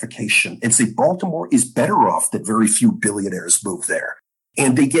gentrification and say Baltimore is better off that very few billionaires move there.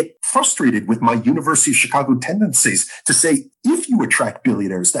 And they get frustrated with my University of Chicago tendencies to say, if you attract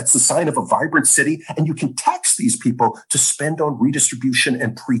billionaires, that's the sign of a vibrant city, and you can tax these people to spend on redistribution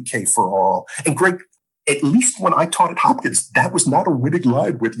and pre-K for all. And Greg, at least when I taught at Hopkins, that was not a winning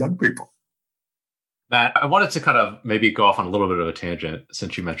line with young people. Matt, I wanted to kind of maybe go off on a little bit of a tangent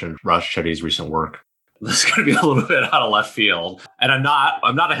since you mentioned Raj Chetty's recent work. This is going to be a little bit out of left field. And I'm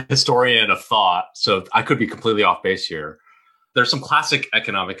not a historian of thought, so I could be completely off base here. There's some classic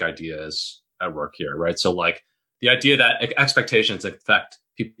economic ideas at work here, right? So like the idea that expectations affect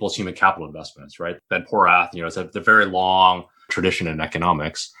people's human capital investments, right? Ben Porath, it's a very long tradition in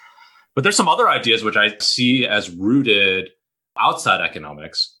economics. But there's some other ideas which I see as rooted outside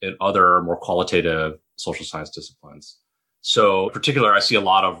economics in other more qualitative social science disciplines. So in particular, I see a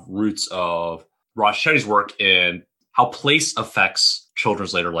lot of roots of Raj Chetty's work in how place affects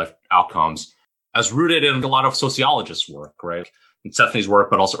children's later life outcomes, as rooted in a lot of sociologists' work, right? And Stephanie's work,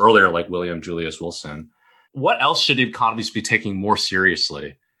 but also earlier, like William Julius Wilson. What else should economists be taking more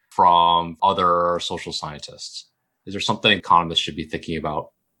seriously from other social scientists? Is there something economists should be thinking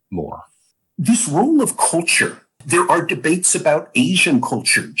about more? This role of culture. There are debates about Asian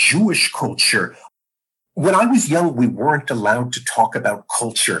culture, Jewish culture. When I was young, we weren't allowed to talk about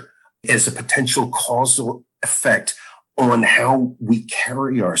culture as a potential causal effect on how we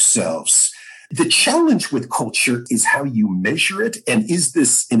carry ourselves. The challenge with culture is how you measure it. And is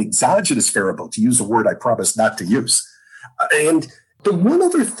this an exogenous variable, to use a word I promise not to use? And the one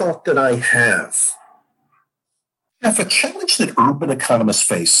other thought that I have, a challenge that urban economists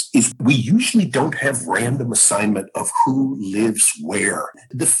face is we usually don't have random assignment of who lives where.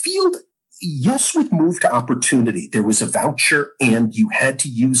 The field, yes, with Move to Opportunity, there was a voucher and you had to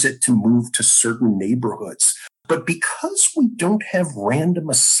use it to move to certain neighborhoods. But because we don't have random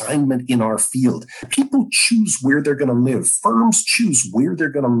assignment in our field, people choose where they're going to live. Firms choose where they're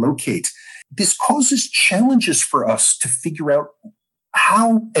going to locate. This causes challenges for us to figure out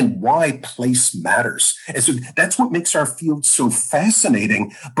how and why place matters. And so that's what makes our field so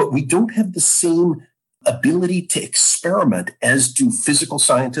fascinating, but we don't have the same ability to experiment as do physical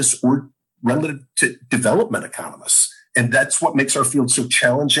scientists or relative to development economists. And that's what makes our field so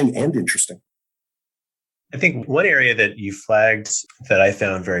challenging and interesting. I think one area that you flagged that I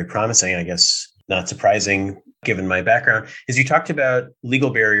found very promising, I guess not surprising given my background, is you talked about legal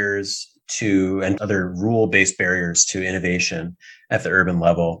barriers to and other rule-based barriers to innovation at the urban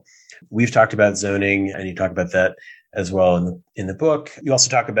level. We've talked about zoning, and you talk about that as well in the book. You also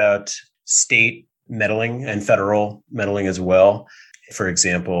talk about state meddling and federal meddling as well. For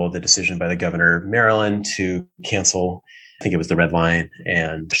example, the decision by the governor of Maryland to cancel, I think it was the Red Line,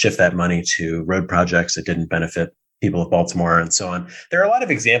 and shift that money to road projects that didn't benefit people of Baltimore and so on. There are a lot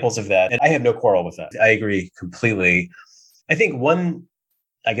of examples of that, and I have no quarrel with that. I agree completely. I think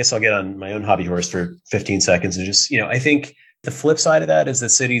I guess I'll get on my own hobby horse for 15 seconds and just, I think the flip side of that is that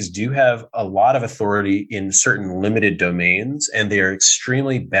cities do have a lot of authority in certain limited domains, and they are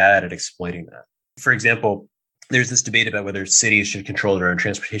extremely bad at exploiting that. For example, there's this debate about whether cities should control their own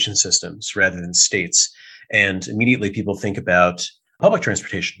transportation systems rather than states. And immediately people think about public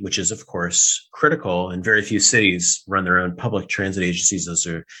transportation, which is, of course, critical. And very few cities run their own public transit agencies. Those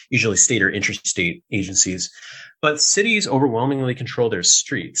are usually state or interstate agencies. But cities overwhelmingly control their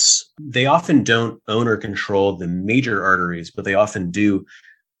streets. They often don't own or control the major arteries, but they often do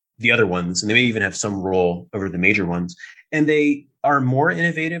the other ones. And they may even have some role over the major ones. And they are more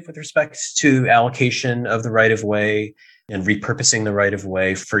innovative with respect to allocation of the right of way and repurposing the right of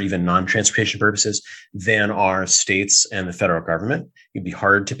way for even non-transportation purposes than are states and the federal government. It'd be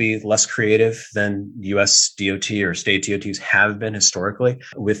hard to be less creative than US DOT or state DOTs have been historically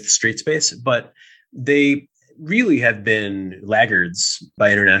with street space, but they really have been laggards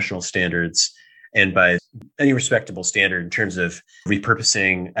by international standards and by any respectable standard in terms of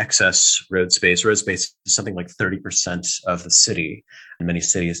repurposing excess road space. Road space is something like 30% of the city in many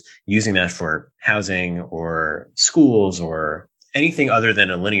cities, using that for housing or schools or anything other than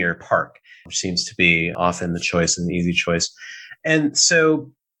a linear park, which seems to be often the choice and the easy choice. And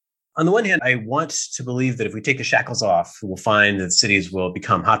so On the one hand, I want to believe that if we take the shackles off, we'll find that cities will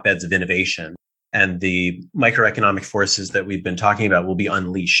become hotbeds of innovation and the microeconomic forces that we've been talking about will be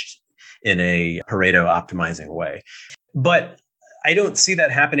unleashed in a Pareto optimizing way. But I don't see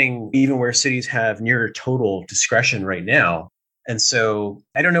that happening even where cities have near total discretion right now. And so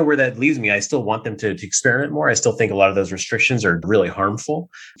I don't know where that leaves me. I still want them to experiment more. I still think a lot of those restrictions are really harmful,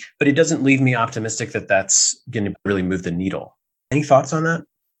 but it doesn't leave me optimistic that that's going to really move the needle. Any thoughts on that?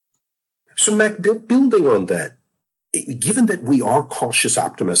 So, Mac, building on that, given that we are cautious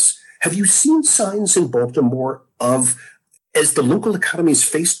optimists, have you seen signs in Baltimore of, as the local economy has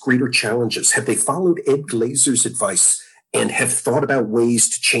faced greater challenges, have they followed Ed Glazer's advice and have thought about ways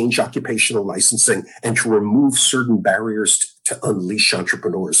to change occupational licensing and to remove certain barriers to unleash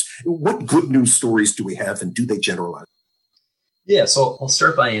entrepreneurs? What good news stories do we have, and do they generalize? Yeah, so I'll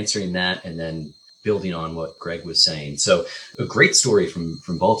start by answering that and then building on what Greg was saying. So a great story from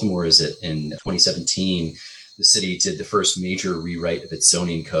Baltimore is that in 2017, the city did the first major rewrite of its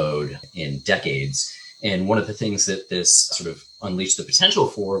zoning code in decades. And one of the things that this sort of unleashed the potential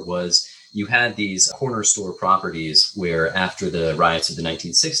for was you had these corner store properties where after the riots of the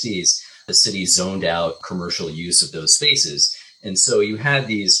 1960s, the city zoned out commercial use of those spaces. And so you had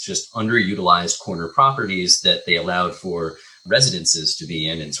these just underutilized corner properties that they allowed for residences to be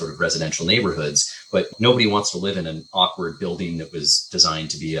in sort of residential neighborhoods, but nobody wants to live in an awkward building that was designed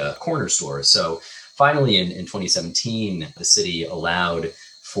to be a corner store. So finally, in 2017, the city allowed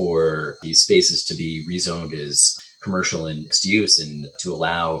for these spaces to be rezoned as commercial and mixed use and to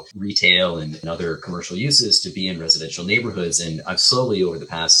allow retail and other commercial uses to be in residential neighborhoods. And I've slowly over the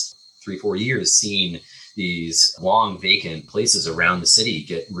past 3-4 years seen these long vacant places around the city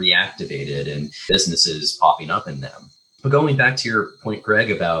get reactivated and businesses popping up in them. But going back to your point,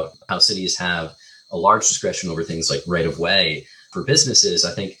 Greg, about how cities have a large discretion over things like right of way for businesses,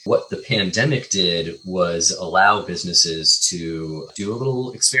 I think what the pandemic did was allow businesses to do a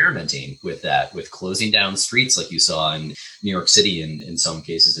little experimenting with that, with closing down streets like you saw in New York City and in some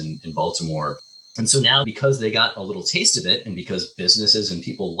cases in Baltimore. And so now, because they got a little taste of it and because businesses and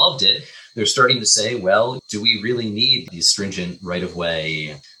people loved it, they're starting to say, well, do we really need these stringent right of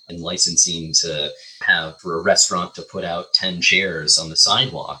way and licensing to have for a restaurant to put out 10 chairs on the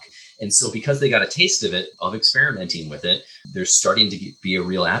sidewalk? And so because they got a taste of it, of experimenting with it, there's starting to be a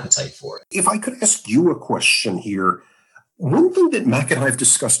real appetite for it. If I could ask you a question here, one thing that Mac and I have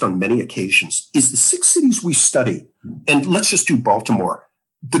discussed on many occasions is the 6 cities we study, and let's just do Baltimore.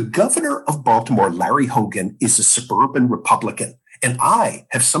 The governor of Baltimore, Larry Hogan, is a suburban Republican. And I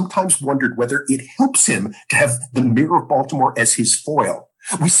have sometimes wondered whether it helps him to have the mayor of Baltimore as his foil.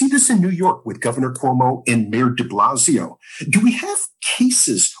 We see this in New York with Governor Cuomo and Mayor de Blasio. Do we have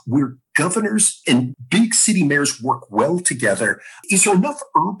cases where governors and big city mayors work well together? Is there enough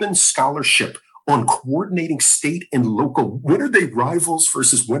urban scholarship on coordinating state and local? When are they rivals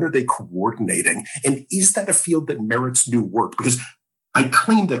versus when are they coordinating? And is that a field that merits new work? Because I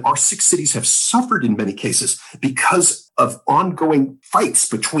claim that our 6 cities have suffered in many cases because of ongoing fights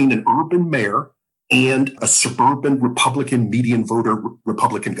between an urban mayor and a suburban Republican median voter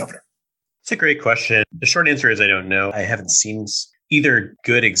Republican governor. It's a great question. The short answer is I don't know. I haven't seen either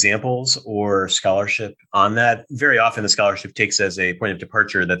good examples or scholarship on that. Very often the scholarship takes as a point of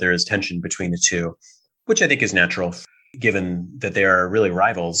departure that there is tension between the two, which I think is natural given that they are really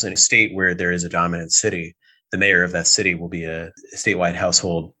rivals in a state where there is a dominant city. The mayor of that city will be a statewide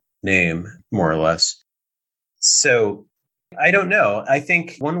household name, more or less. So I don't know. I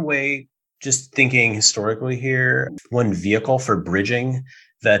think one way, just thinking historically here, one vehicle for bridging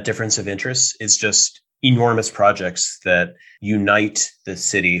that difference of interest is just enormous projects that unite the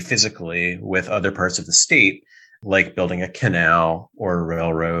city physically with other parts of the state, like building a canal or a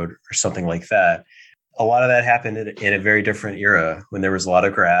railroad or something like that. A lot of that happened in a very different era when there was a lot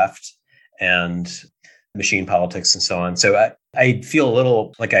of graft and machine politics and so on. So I feel a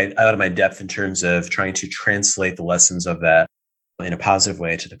little like I'm out of my depth in terms of trying to translate the lessons of that in a positive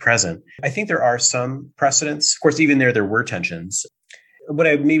way to the present. I think there are some precedents. Of course, even there were tensions. What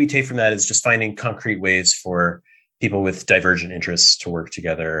I maybe take from that is just finding concrete ways for people with divergent interests to work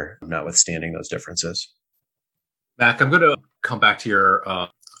together, notwithstanding those differences. Mac, I'm going to come back to your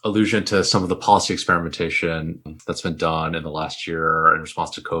allusion to some of the policy experimentation that's been done in the last year in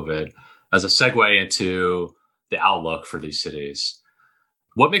response to COVID as a segue into the outlook for these cities.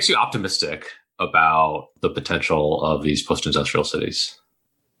 What makes you optimistic about the potential of these post-industrial cities?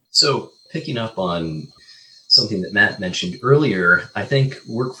 So picking up on something that Matt mentioned earlier, I think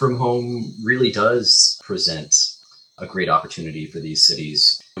work from home really does present a great opportunity for these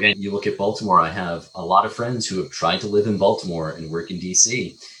cities. Again, you look at Baltimore, I have a lot of friends who have tried to live in Baltimore and work in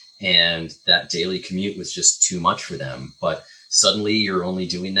DC. and that daily commute was just too much for them. But suddenly you're only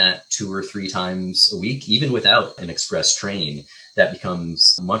doing that 2 or 3 times a week, even without an express train. That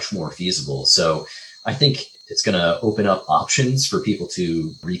becomes much more feasible. So I think it's going to open up options for people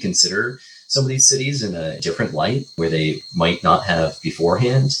to reconsider some of these cities in a different light where they might not have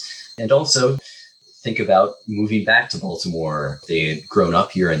beforehand. And also think about moving back to Baltimore. They had grown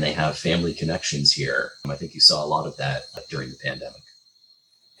up here and they have family connections here. I think you saw a lot of that during the pandemic.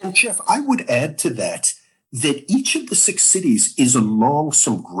 And Jeff, I would add to that each of the 6 cities is along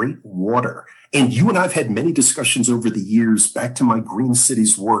some great water. And you and I have had many discussions over the years, back to my Green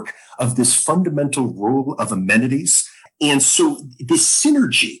Cities work, of this fundamental role of amenities. And so this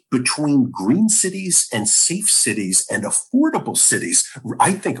synergy between green cities and safe cities and affordable cities,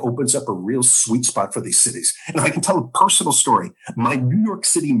 I think opens up a real sweet spot for these cities. And I can tell a personal story. My New York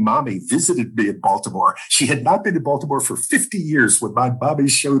City mommy visited me in Baltimore. She had not been in Baltimore for 50 years. When my mommy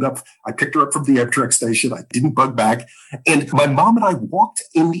showed up, I picked her up from the Amtrak station. I didn't bug back. And my mom and I walked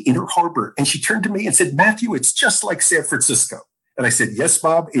in the Inner Harbor, and she turned to me and said, "Matthew, it's just like San Francisco." And I said, "Yes,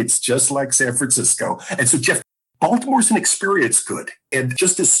 Mom, it's just like San Francisco." And so, Jeff, Baltimore's an experience good. And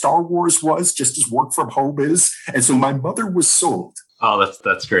just as Star Wars was, just as work from home is. And so my mother was sold. Oh,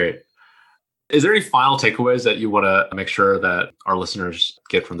 that's great. Is there any final takeaways that you want to make sure that our listeners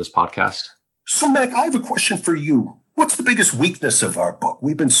get from this podcast? So, Mac, I have a question for you. What's the biggest weakness of our book?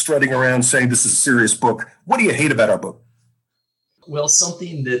 We've been strutting around saying this is a serious book. What do you hate about our book? Well,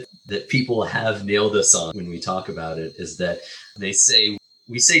 something that people have nailed us on when we talk about it is that we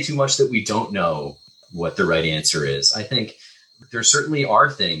say too much that we don't know what the right answer is. I think there certainly are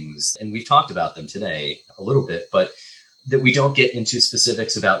things, and we've talked about them today a little bit, but that we don't get into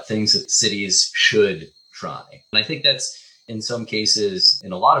specifics about things that cities should try. And I think that's, in some cases,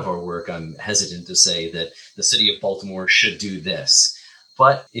 in a lot of our work, I'm hesitant to say that the city of Baltimore should do this.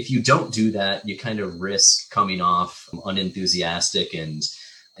 But if you don't do that, you kind of risk coming off unenthusiastic and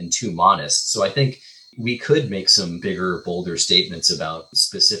too modest. So I think we could make some bigger, bolder statements about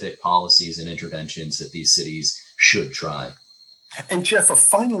specific policies and interventions that these cities should try. And Jeff, a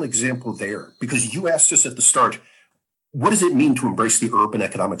final example there, because you asked us at the start, what does it mean to embrace the urban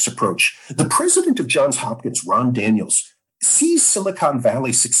economics approach? The president of Johns Hopkins, Ron Daniels, sees Silicon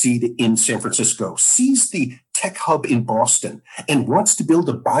Valley succeed in San Francisco, sees the tech hub in Boston, and wants to build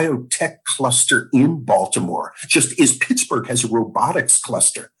a biotech cluster in Baltimore, just as Pittsburgh has a robotics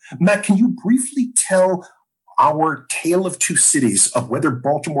cluster. Matt, can you briefly tell our tale of 2 cities of whether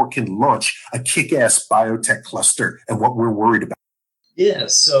Baltimore can launch a kick-ass biotech cluster and what we're worried about? Yeah,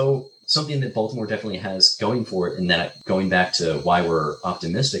 so something that Baltimore definitely has going for it, and that going back to why we're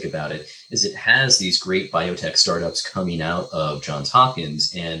optimistic about it, is it has these great biotech startups coming out of Johns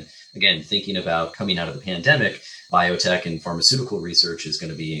Hopkins. And again, thinking about coming out of the pandemic, biotech and pharmaceutical research is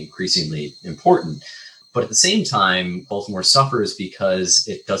going to be increasingly important. But at the same time, Baltimore suffers because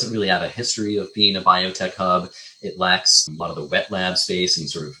it doesn't really have a history of being a biotech hub. It lacks a lot of the wet lab space and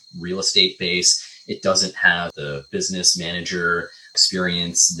sort of real estate base. It doesn't have the business manager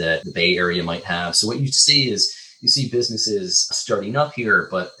experience that the Bay Area might have. So what you see is you see businesses starting up here,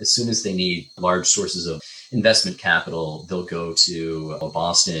 but as soon as they need large sources of investment capital, they'll go to a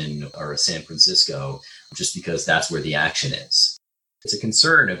Boston or a San Francisco just because that's where the action is. It's a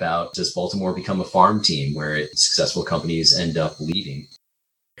concern about, does Baltimore become a farm team where successful companies end up leaving?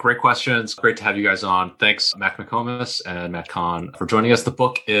 Great questions. Great to have you guys on. Thanks, Mac McComas and Matt Kahn, for joining us. The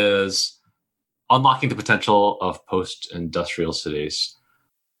book is Unlocking the Potential of Post-Industrial Cities.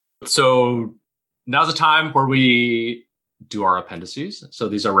 So now's the time where we do our appendices. So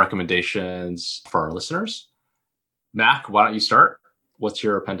these are recommendations for our listeners. Mac, why don't you start? What's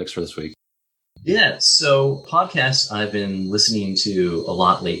your appendix for this week? Yeah, so podcast I've been listening to a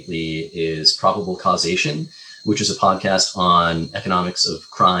lot lately is Probable Causation, which is a podcast on economics of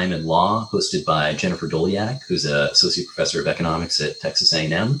crime and law, hosted by Jennifer Doliak, who's an associate professor of economics at Texas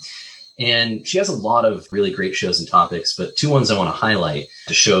A&M. And she has a lot of really great shows and topics, but 2 ones I want to highlight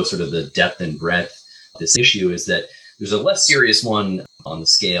to show sort of the depth and breadth of this issue is that there's a less serious one on the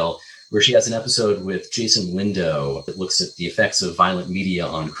scale where she has an episode with Jason Lindo that looks at the effects of violent media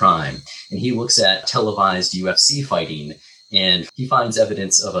on crime. And he looks at televised UFC fighting, and he finds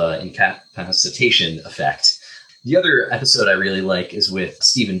evidence of an incapacitation effect. The other episode I really like is with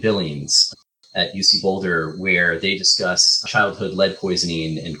Stephen Billings at UC Boulder, where they discuss childhood lead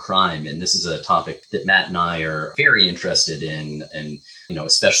poisoning and crime. And this is a topic that Matt and I are very interested in, and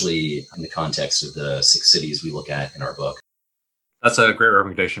especially in the context of the 6 cities we look at in our book. That's a great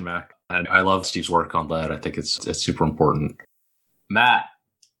recommendation, Mac. And I love Steve's work on lead. I think it's super important. Matt,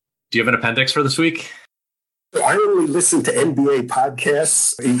 do you have an appendix for this week? I only listen to NBA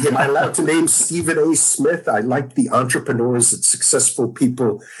podcasts. Am I allowed to name Stephen A. Smith? I like the entrepreneurs and successful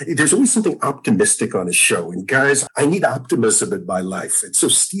people. There's always something optimistic on his show. And guys, I need optimism in my life. And so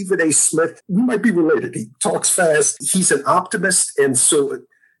Stephen A. Smith, we might be related. He talks fast. He's an optimist. And so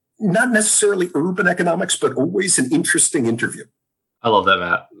not necessarily urban economics, but always an interesting interview. I love that,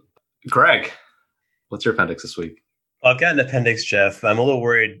 Matt. Greg, what's your appendix this week? Well, I've got an appendix, Jeff. I'm a little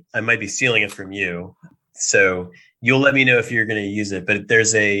worried I might be stealing it from you. So you'll let me know if you're going to use it. But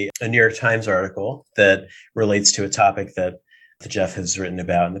there's a New York Times article that relates to a topic that Jeff has written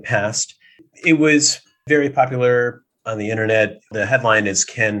about in the past. It was very popular on the internet. The headline is,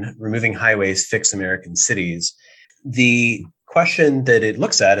 "Can removing highways fix American cities?" The question that it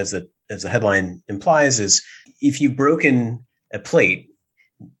looks at, as the headline implies, is if you've broken a plate,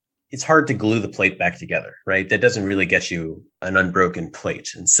 it's hard to glue the plate back together, right? That doesn't really get you an unbroken plate.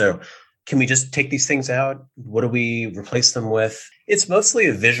 And so can we just take these things out? What do we replace them with? It's mostly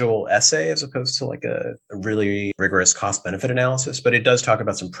a visual essay as opposed to like a really rigorous cost benefit analysis, but it does talk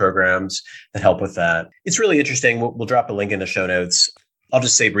about some programs that help with that. It's really interesting. We'll drop a link in the show notes. I'll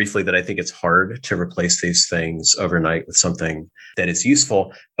just say briefly that I think it's hard to replace these things overnight with something that is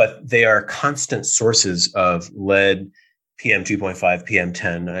useful, but they are constant sources of lead, PM2.5,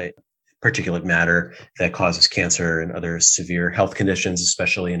 PM10, particulate matter that causes cancer and other severe health conditions,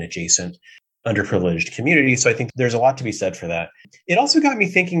 especially in adjacent underprivileged communities. So I think there's a lot to be said for that. It also got me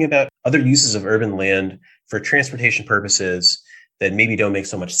thinking about other uses of urban land for transportation purposes that maybe don't make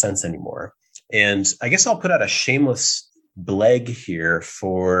so much sense anymore. And I guess I'll put out a shameless bleg here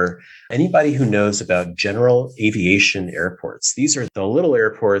for anybody who knows about general aviation airports. These are the little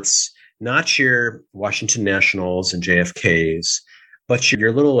airports, not your Washington Nationals and JFKs, but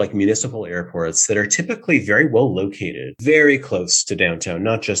your little like municipal airports that are typically very well located, very close to downtown,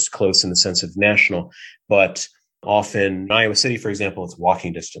 not just close in the sense of national, but often in Iowa City, for example, it's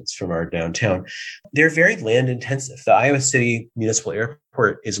walking distance from our downtown. They're very land intensive. The Iowa City Municipal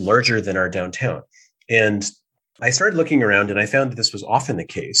Airport is larger than our downtown. And I started looking around and I found that this was often the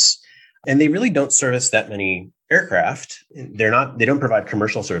case. And they really don't service that many aircraft. They don't provide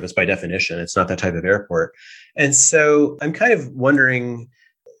commercial service by definition. It's not that type of airport. And so I'm kind of wondering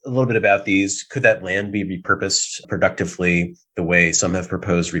a little bit about these. Could that land be repurposed productively the way some have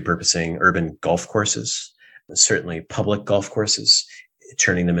proposed repurposing urban golf courses, certainly public golf courses,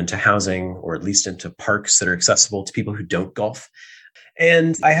 turning them into housing or at least into parks that are accessible to people who don't golf?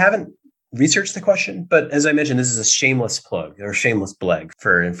 And I haven't researched the question, but as I mentioned, this is a shameless plug or shameless bleg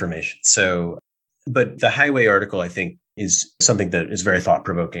for information. So, but the highway article, I think, is something that is very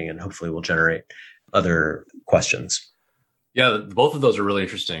thought-provoking and hopefully will generate other questions. Yeah, both of those are really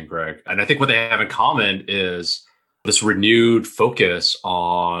interesting, Greg. And I think what they have in common is this renewed focus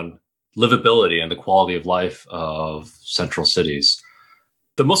on livability and the quality of life of central cities.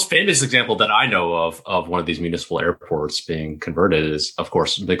 The most famous example that I know of one of these municipal airports being converted is, of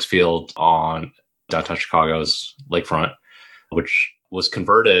course, Mix Field on downtown Chicago's lakefront, which was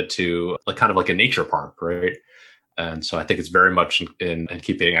converted to kind of like a nature park, right? And so I think it's very much in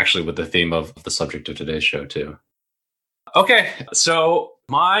keeping actually with the theme of the subject of today's show too. Okay, so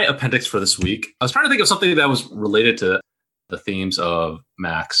my appendix for this week, I was trying to think of something that was related to the themes of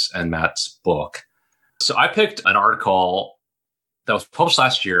Max and Matt's book. So I picked an article that was published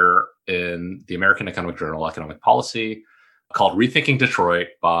last year in the American Economic Journal, Economic Policy, called Rethinking Detroit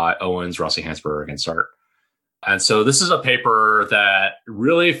by Owens, Rossi, Hansberg, and Sart. And so this is a paper that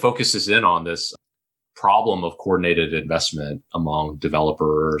really focuses in on this problem of coordinated investment among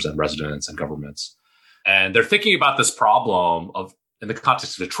developers and residents and governments. And they're thinking about this problem in the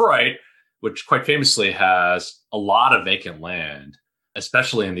context of Detroit, which quite famously has a lot of vacant land,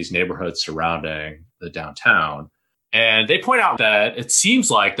 especially in these neighborhoods surrounding the downtown. And they point out that it seems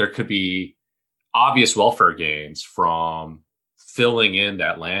like there could be obvious welfare gains from filling in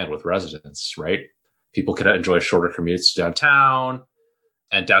that land with residents, right? People could enjoy shorter commutes to downtown,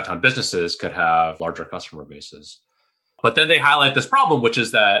 and downtown businesses could have larger customer bases. But then they highlight this problem, which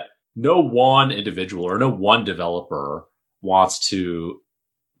is that no one individual or no one developer wants to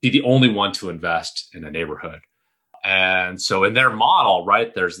be the only one to invest in a neighborhood. And so in their model,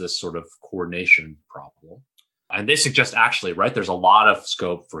 right, there's this sort of coordination problem. And they suggest actually, right, there's a lot of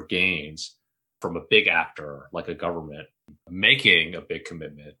scope for gains from a big actor like a government making a big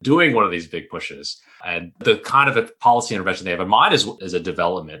commitment, doing one of these big pushes. And the kind of a policy intervention they have in mind is a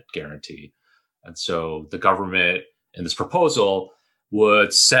development guarantee. And so the government in this proposal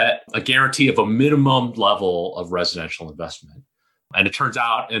would set a guarantee of a minimum level of residential investment. And it turns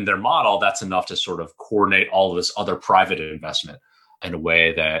out in their model, that's enough to sort of coordinate all of this other private investment in a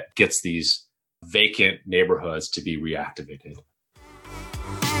way that gets these vacant neighborhoods to be reactivated.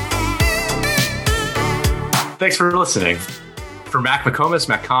 Thanks for listening. For Mac McComas,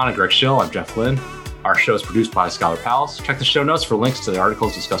 Matt Kahn, and Greg Schill, I'm Jeff Lynn. Our show is produced by Scholar Pals. Check the show notes for links to the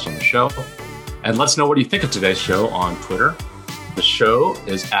articles discussed on the show. And let us know what you think of today's show on Twitter. The show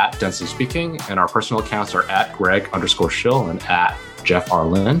is at Densely Speaking, and our personal accounts are at Greg_Schill and at Jeff R.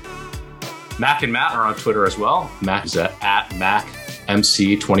 Lynn. Mac and Matt are on Twitter as well. Mac is at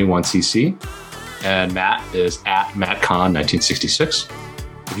MacMC21cc, and Matt is at MattCon1966.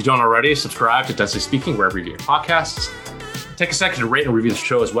 If you don't already, subscribe to Densely Speaking wherever you get your podcasts. Take a second to rate and review the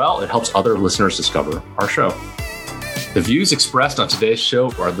show as well. It helps other listeners discover our show. The views expressed on today's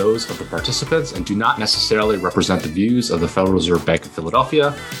show are those of the participants and do not necessarily represent the views of the Federal Reserve Bank of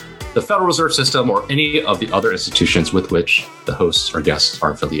Philadelphia, the Federal Reserve System, or any of the other institutions with which the hosts or guests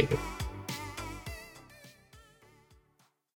are affiliated.